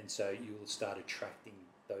 And so you will start attracting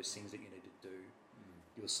those things that you need to do.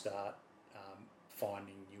 You'll start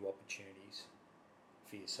finding new opportunities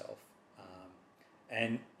for yourself.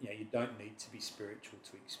 And you don't need to be spiritual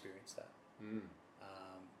to experience that.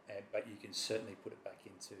 But you can certainly put it back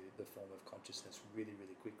into the form of consciousness really,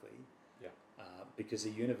 really quickly. Because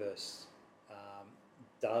the universe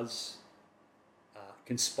does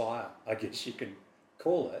conspire, I guess you can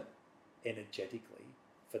call it, energetically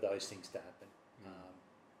for those things to happen.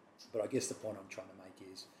 But I guess the point I'm trying to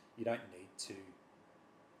make is you don't need to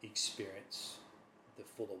experience the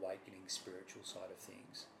full awakening spiritual side of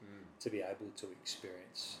things to be able to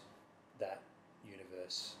experience that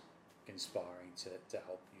universe conspiring to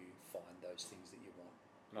help you find those things that you want.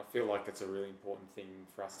 And I feel like it's a really important thing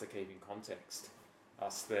for us to keep in context.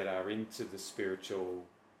 Us that are into the spiritual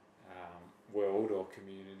world or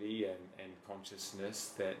community and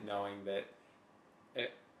consciousness, that knowing that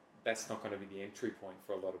that's not going to be the entry point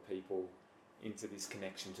for a lot of people into this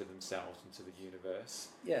connection to themselves and to the universe.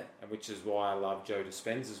 And which is why I love Joe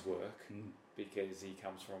Dispenza's work, because he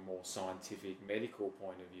comes from a more scientific, medical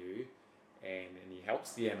point of view, and he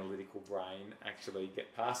helps the analytical brain actually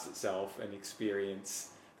get past itself and experience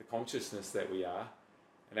the consciousness that we are.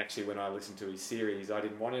 And actually, when I listened to his series, I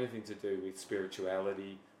didn't want anything to do with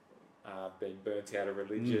spirituality, being burnt out of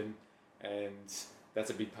religion, and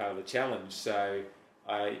that's a big part of the challenge. So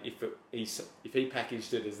if he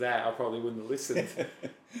packaged it as that, I probably wouldn't have listened.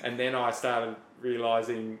 And then I started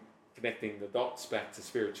realising, connecting the dots back to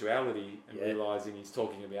spirituality and realising he's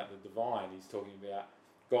talking about the divine, he's talking about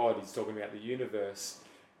God, he's talking about the universe.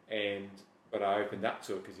 But I opened up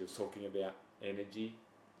to it because he was talking about energy,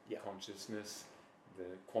 consciousness, the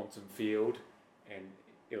quantum field, and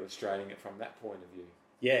illustrating it from that point of view.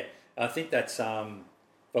 Yeah, I think that's, if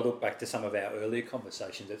I look back to some of our earlier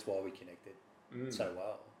conversations, that's why we connected so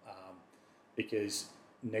well. Because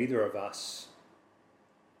neither of us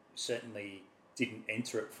certainly didn't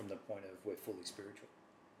enter it from the point of we're fully spiritual.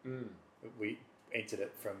 We entered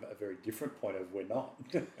it from a very different point of we're not.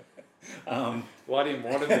 Well, I didn't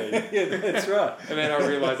want to be. Yeah, that's right. And then I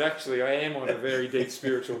realised actually I am on a very deep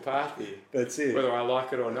spiritual path here. That's it. Whether I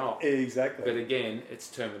like it or not. Exactly. But again, it's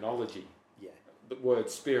terminology. The word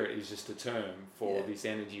spirit is just a term for this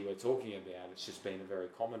energy we're talking about. It's just been a very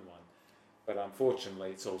common one. But unfortunately,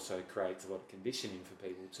 it's also creates a lot of conditioning for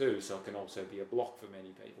people too, so it can also be a block for many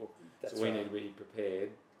people. So we need to be prepared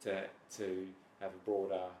to have a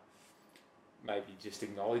broader, maybe just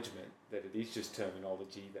acknowledgement that it is just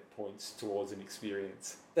terminology that points towards an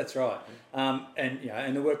experience. That's right. And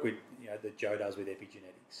the work that Joe does with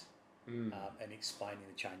epigenetics and explaining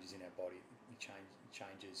the changes in our body, the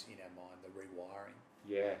changes in our mind, the rewiring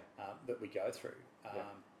that we go through.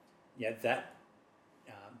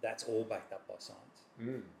 That's all backed up by science.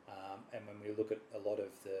 And when we look at a lot of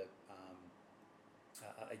the,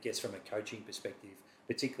 I guess from a coaching perspective,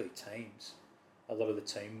 particularly teams, a lot of the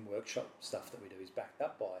team workshop stuff that we do is backed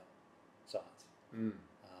up by science.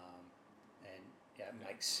 It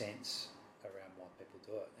makes sense around why people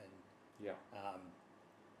do it.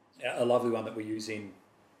 And a lovely one that we use in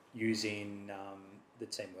the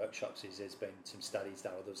team workshops is there's been some studies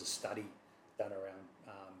done, or there was a study done around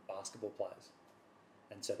basketball players.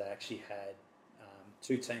 And so they actually had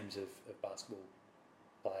two teams of basketball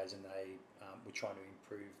players, and they were trying to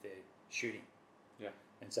improve their shooting.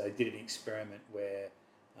 And so they did an experiment where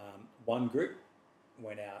one group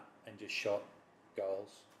went out and just shot goals,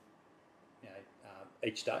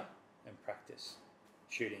 each day and practiced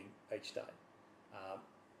shooting each day.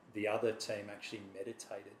 The other team actually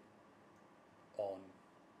meditated on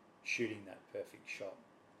shooting that perfect shot.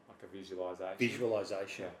 Like a visualisation.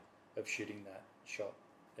 Visualisation of shooting that shot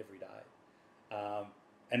every day.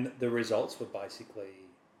 And the results were basically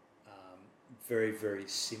very, very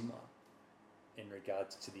similar in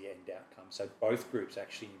regards to the end outcome. So both groups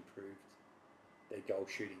actually improved their goal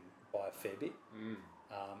shooting by a fair bit.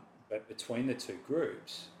 But between the two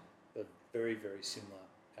groups, a very, very similar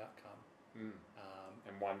outcome.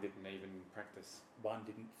 And one didn't even practice. One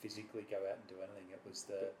didn't physically go out and do anything. It was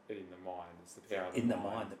in the mind. It's the power of the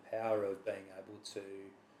mind. The power of being able to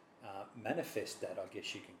manifest that, I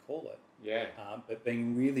guess you can call it. But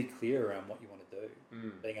being really clear around what you want to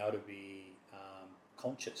do. Being able to be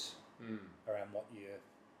conscious around what you're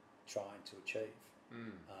trying to achieve.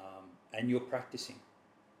 And you're practicing.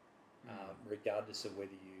 Regardless of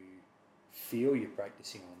whether you feel you're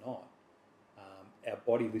practicing or not. our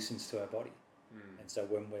body listens to our body. Mm. And so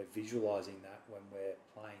when we're visualising that, when we're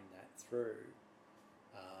playing that through,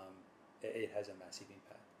 it has a massive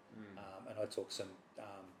impact. And I talk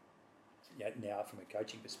now from a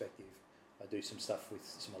coaching perspective, I do some stuff with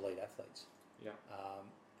some elite athletes. Yeah.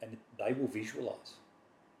 And they will visualise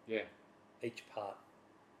Yeah. each part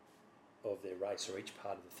of their race or each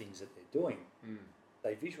part of the things that they're doing.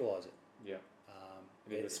 They visualise it. Yeah.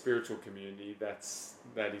 And in the spiritual community, that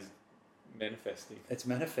is manifesting. It's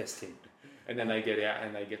manifesting. And then they get out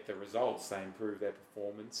and they get the results. They improve their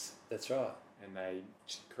performance. That's right. And they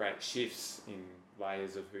create shifts in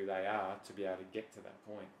layers of who they are to be able to get to that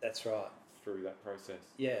point. That's right. Through that process.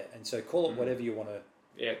 Yeah, and so call it whatever you want to.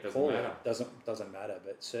 Yeah, it doesn't call matter. It doesn't matter,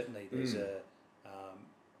 but certainly there's a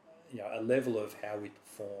level of how we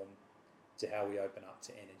perform, to how we open up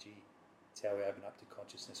to energy, to how we open up to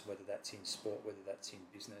consciousness, whether that's in sport, whether that's in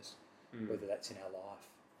business, whether that's in our life.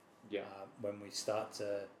 Yeah. When we start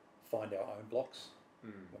to find our own blocks,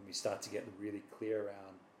 when we start to get really clear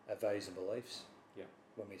around our values and beliefs,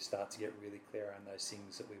 when we start to get really clear around those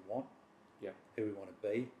things that we want, who we want to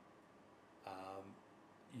be,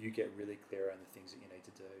 you get really clear around the things that you need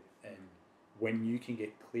to do. And when you can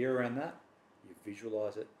get clear around that, you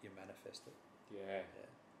visualise it, you manifest it. Yeah.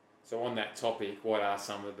 So on that topic, what are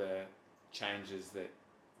some of the changes that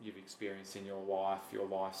you've experienced in your life, your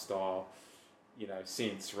lifestyle,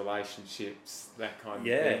 since relationships, that kind of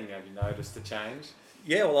thing? Have you noticed a change?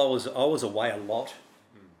 Yeah, well, I was away a lot.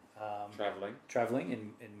 Travelling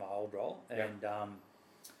in my old role. And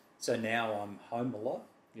so now I'm home a lot.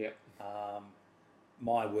 Yeah.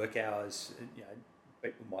 My work hours,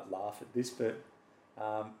 people might laugh at this, but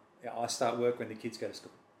I start work when the kids go to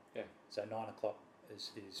school. Yeah. So 9 o'clock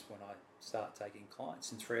is when I start taking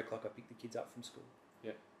clients, and 3 o'clock I pick the kids up from school.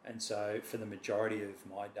 Yeah. And so for the majority of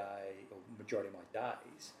my day, or majority of my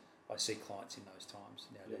days, I see clients in those times.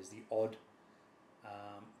 Now there's the odd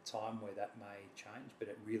time where that may change, but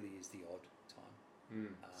it really is the odd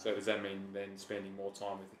time. So does that mean then spending more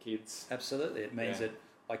time with the kids? Absolutely. It means that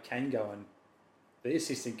I can go and be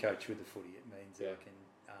assistant coach with the footy. It means that I can,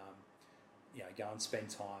 go and spend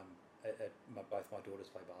time at both my daughters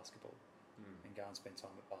play basketball, and go and spend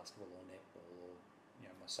time at basketball or netball, or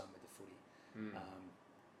my son with the footy.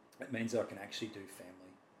 It means that I can actually do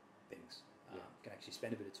family things. Can actually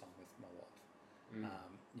spend a bit of time with my wife.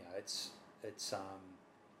 It's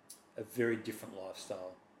a very different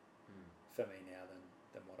lifestyle for me now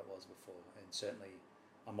than what it was before, and certainly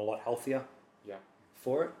I'm a lot healthier.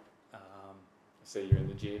 For it. I see you're in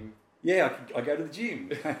the gym. Yeah, I go to the gym.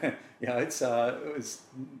 It was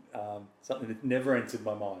something that never entered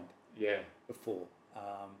my mind. Before,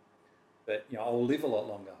 but I'll live a lot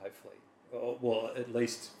longer, hopefully. Well, at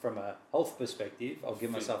least from a health perspective, I'll give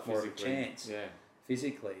myself more of a chance.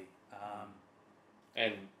 Physically.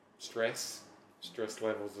 And stress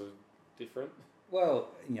levels are different. Well,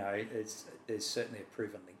 there's certainly a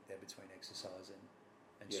proven link there between exercise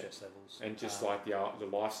and stress levels. And just like the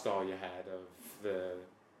lifestyle you had of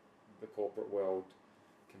the corporate world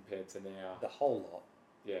compared to now. The whole lot.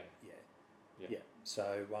 Yeah.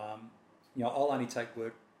 So, I'll only take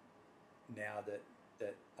work now that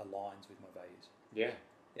aligns with my values.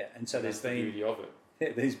 Yeah. And so there's been the beauty of it.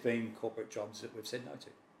 Yeah, there's been corporate jobs that we've said no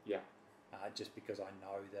to. Just because I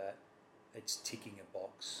know that it's ticking a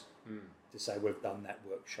box to say we've done that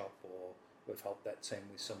workshop or we've helped that team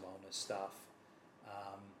with some wellness stuff.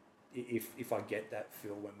 If I get that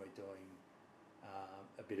feel when we're doing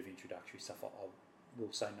a bit of introductory stuff, I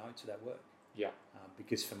will say no to that work.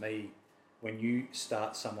 Because for me, when you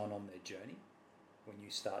start someone on their journey, when you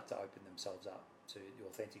start to open themselves up to the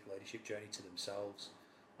authentic leadership journey, to themselves,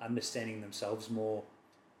 understanding themselves more,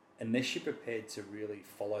 unless you're prepared to really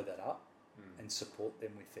follow that up and support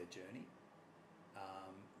them with their journey,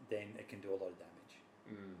 then it can do a lot of damage.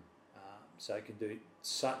 So it can do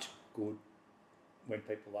such good when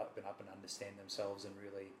people open up and understand themselves and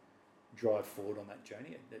really drive forward on that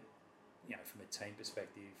journey. That, from a team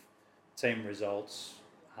perspective, team results,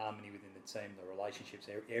 harmony within the team, the relationships,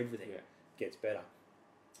 everything gets better.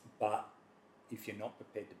 But if you're not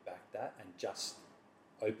prepared to back that and just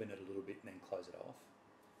open it a little bit and then close it off,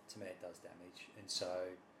 to me it does damage. And so,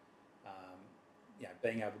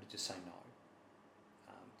 being able to just say no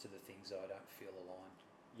to the things that I don't feel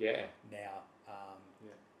aligned. Now,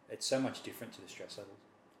 it's so much different to the stress levels.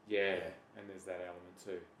 And there's that element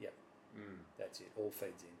too. That's it. All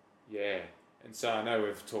feeds in. And so I know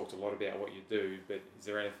we've talked a lot about what you do, but is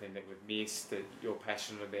there anything that we've missed that you're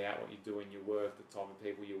passionate about, what you do in your work, the type of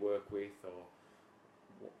people you work with, or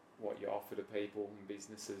what you offer to people and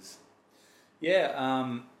businesses?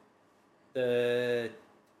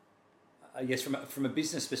 I guess from a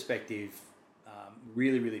business perspective,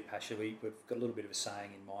 really, really passionate. We've got a little bit of a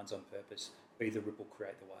saying in Minds on Purpose: "Be the ripple,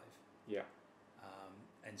 create the wave." Yeah.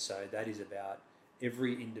 And so that is about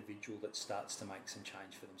every individual that starts to make some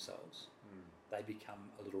change for themselves. They become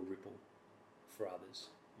a little ripple for others.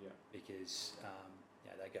 Yeah. Because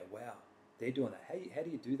they go, "Wow, they're doing that. How do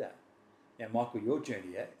you do that?" Now, Michael, your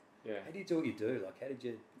journey, Yeah. how do you do what you do? Like, how did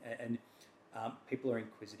you? And people are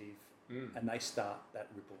inquisitive, and they start that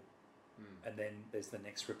ripple, and then there's the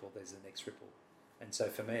next ripple. There's the next ripple, and so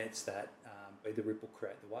for me, it's that be the ripple,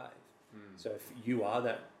 create the wave. So if you are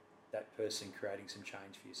that person creating some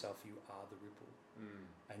change for yourself, you are the ripple,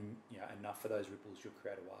 and enough of those ripples, you'll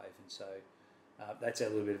create a wave. And so that's a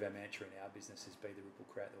little bit of our mantra in our business: is be the ripple,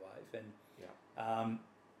 create the wave. And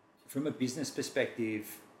from a business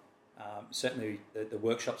perspective, certainly the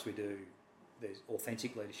workshops we do, there's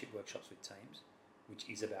authentic leadership workshops with teams, which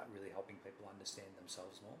is about really helping people understand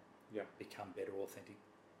themselves more, become better authentic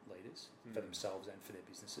leaders for themselves and for their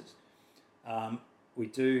businesses. We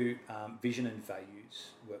do vision and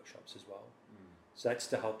values workshops as well. So that's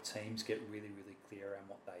to help teams get really, really clear around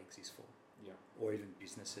what they exist for, or even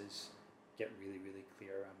businesses get really, really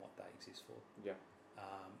clear around what they exist for,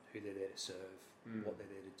 who they're there to serve, what they're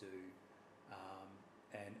there to do.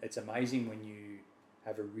 And it's amazing when you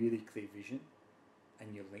have a really clear vision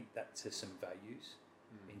and you link that to some values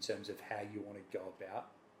in terms of how you want to go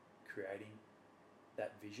about creating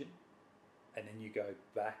that vision. And then you go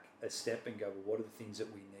back a step and go, well, what are the things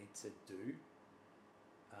that we need to do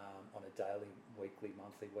on a daily, weekly,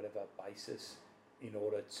 monthly, whatever basis in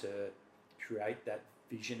order to create that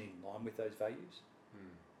vision in line with those values?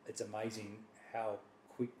 It's amazing how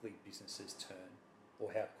quickly businesses turn,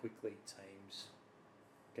 or how quickly teams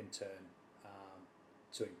can turn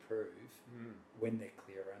to improve when they're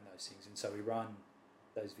clear around those things. And so we run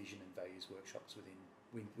those vision and values workshops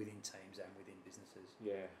within teams and within businesses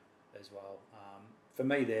as well. For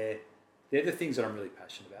me, they're the things that I'm really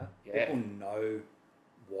passionate about. People know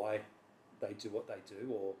why they do what they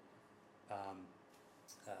do, or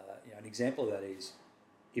an example of that is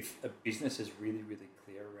if a business is really, really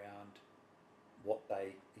clear around what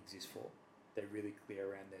they exist for, they're really clear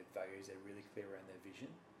around their values, they're really clear around their vision,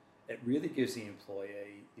 it really gives the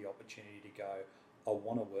employee the opportunity to go, I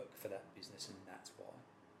want to work for that business, and that's why.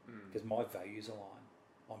 Because my values align.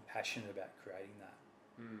 I'm passionate about creating that.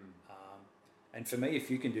 And for me, if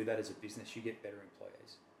you can do that as a business, you get better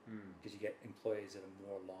employees. Because you get employees that are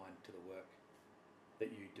more aligned to the work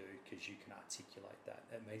that you do, because you can articulate that.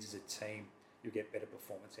 It means as a team, you'll get better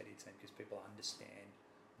performance out of your team because people understand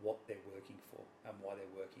what they're working for and why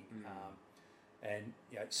they're working. And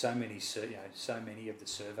so many of the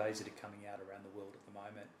surveys that are coming out around the world at the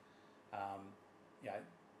moment. I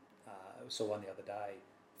saw one the other day.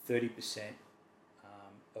 30%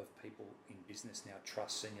 of people in business now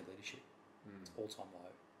trust senior leadership. It's all-time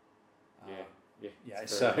low.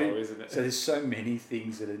 It's very low, isn't it? So there's so many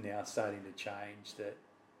things that are now starting to change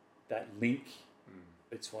that link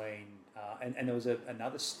between. And there was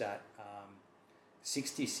another stat.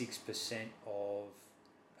 66% of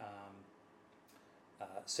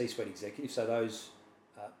C-suite executives, so those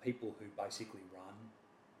people who basically run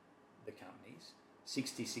the companies,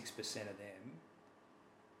 66% of them,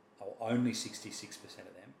 or only 66%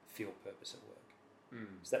 of them, feel purpose at work.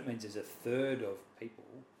 So that means there's a third of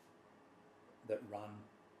people that run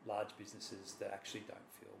large businesses that actually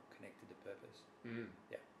don't feel connected to purpose.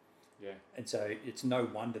 And so it's no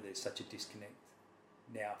wonder there's such a disconnect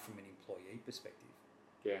now from an employee perspective.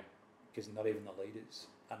 Because not even the leaders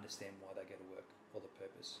understand why they go to work or the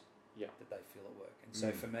purpose that they feel at work. And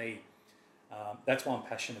so for me, that's why I'm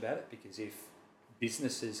passionate about it, because if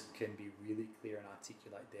businesses can be really clear and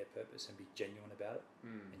articulate their purpose and be genuine about it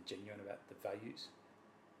and genuine about the values,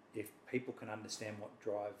 if people can understand what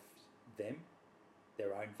drives them,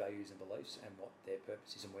 their own values and beliefs, and what their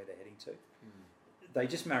purpose is and where they're heading to, they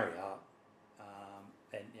just marry up,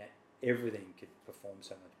 and everything could perform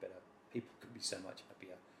so much better. People could be so much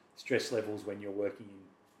happier. Stress levels when you're working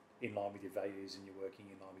in line with your values and you're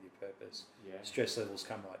working in line with your purpose, stress levels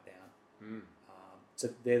come right down. So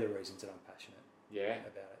they're the reasons that I'm passionate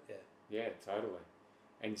about it. Yeah, totally.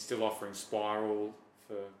 And you're still offering Spiral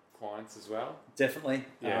for clients as well? Definitely.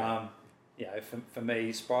 For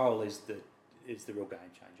me, Spiral is the real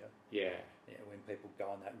game changer. When people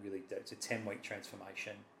go on that really deep, it's a 10-week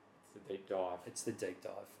transformation. It's the deep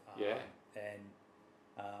dive. And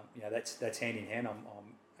that's hand in hand.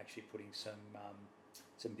 I'm actually putting some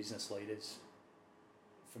business leaders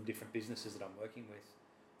from different businesses that I'm working with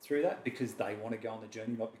through that, because they want to go on the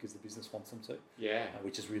journey, not because the business wants them to.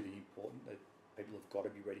 Which is really important. That people have got to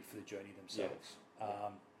be ready for the journey themselves.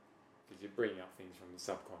 Because you're bringing up things from the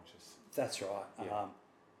subconscious. That's right. Yeah.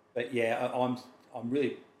 But yeah, I'm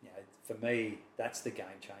really, for me, that's the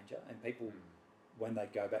game changer. And people, when they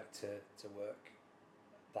go back to work,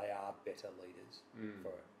 they are better leaders for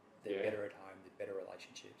it. They're better at home, they're better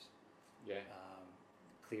relationships. Yeah.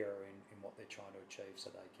 Clearer in what they're trying to achieve, so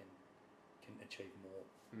they can achieve more.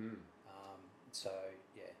 So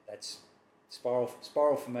yeah, that's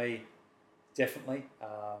spiral for me. Definitely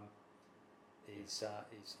is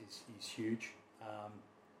huge.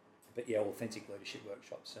 But yeah, authentic leadership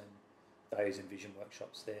workshops and days and vision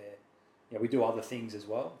workshops there. We do other things as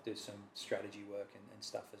well. Do some strategy work and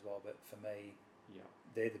stuff as well. But for me,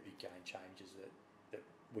 they're the big game changers that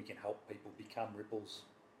we can help people become ripples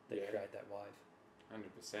that create that wave.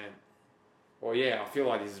 100%. Well, yeah, I feel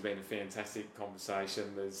like this has been a fantastic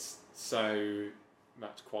conversation. There's so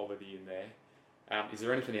much quality in there. Is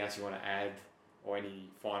there anything else you want to add, or any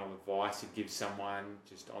final advice you'd give someone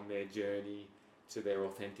just on their journey to their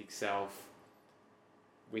authentic self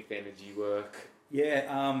with energy work?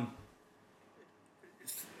 Yeah,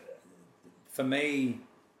 for me,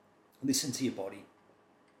 listen to your body.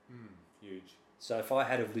 Huge. So if I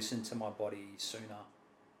had have listened to my body sooner,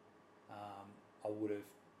 I would have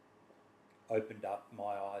opened up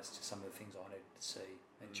my eyes to some of the things I needed to see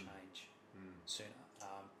and change sooner.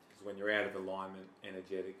 Because when you're out of alignment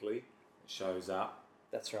energetically, it shows up.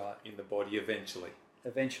 That's right. In the body eventually.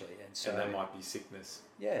 Eventually, and so that might be sickness.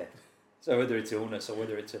 Yeah. So whether it's illness or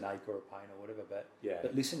whether it's an ache or a pain or whatever, but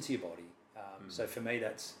listen to your body. So for me,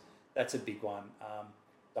 that's a big one.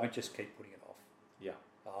 Don't just keep putting it off. Yeah.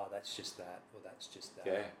 Oh, that's just that, or that's just that.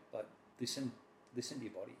 Yeah. But listen to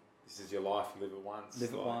your body. This is your life. Live it once.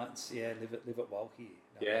 Live it once. Yeah. Live it well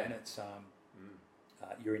here. And it's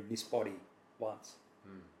you're in this body once.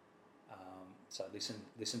 So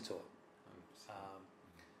listen to it.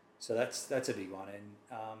 So that's a big one,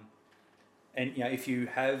 and if you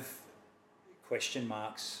have question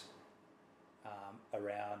marks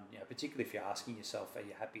around, particularly if you're asking yourself, are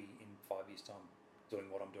you happy in 5 years' time doing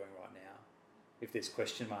what I'm doing right now? If there's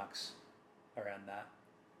question marks around that,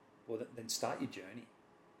 well, then start your journey.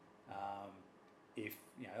 If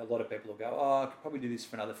a lot of people will go, I could probably do this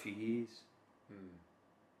for another few years.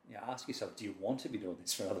 Ask yourself, do you want to be doing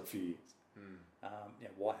this for another few years?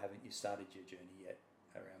 Why haven't you started your journey yet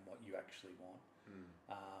around what you actually want?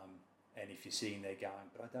 And if you're sitting there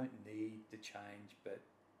going, but I don't need to change, but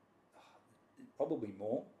probably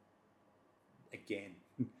more, again,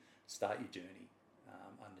 start your journey,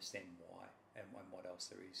 understand why and what else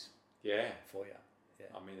there is for you.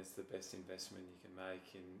 Yeah. I mean, it's the best investment you can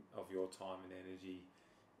make of your time and energy.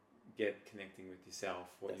 Connecting with yourself,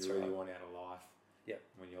 what you really want out of life. Yep.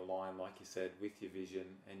 When you're aligned, like you said, with your vision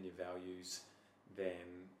and your values,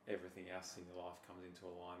 then everything else in your life comes into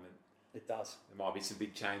alignment. It does. There might be some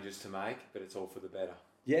big changes to make, but it's all for the better.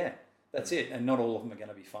 Yeah, that's it. And not all of them are going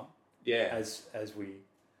to be fun. Yeah. As we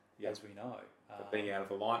know. But being out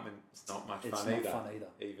of alignment, it's not much fun either. It's not fun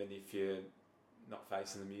either. Even if you're not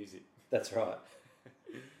facing the music. That's right.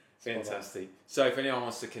 Fantastic. So if anyone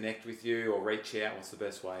wants to connect with you or reach out, what's the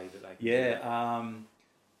best way that they can do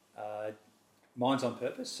that? Minds on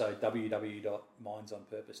Purpose, so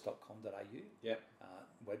www.mindsonpurpose.com.au. Yep.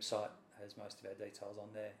 Website has most of our details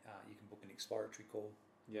on there. You can book an exploratory call.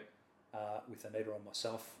 Yep. With Anita or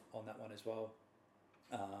myself on that one as well.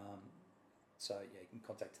 So you can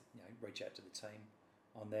contact, reach out to the team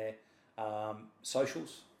on there.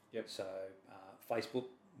 Socials. Yep. So Facebook,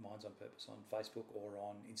 Minds on Purpose on Facebook or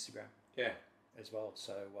on Instagram. Yeah. As well.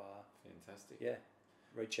 So fantastic. Yeah.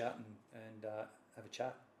 Reach out and have a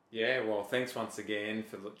chat. Yeah, well, thanks once again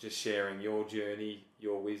for just sharing your journey,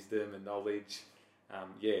 your wisdom and knowledge.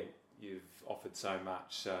 You've offered so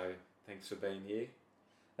much, so thanks for being here.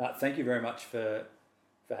 Thank you very much for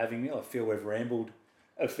having me. I feel we've rambled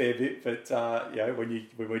a fair bit, but when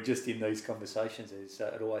we're just in these conversations,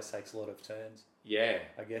 it always takes a lot of turns. Yeah,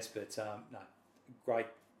 I guess, but great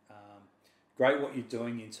what you're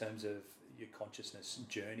doing in terms of your consciousness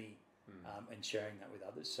journey and sharing that with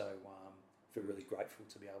others. So feel really grateful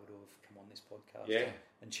to be able to have come on this podcast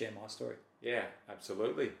and share my story. Yeah,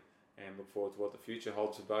 absolutely. And look forward to what the future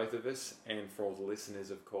holds for both of us and for all the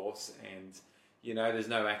listeners, of course. And, there's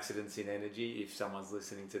no accidents in energy. If someone's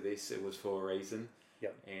listening to this, it was for a reason.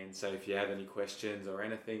 Yep. And so if you have any questions or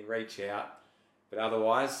anything, reach out. But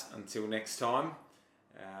otherwise, until next time,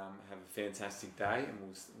 have a fantastic day and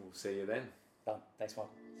we'll see you then. Done. Thanks,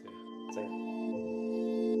 Michael. See ya.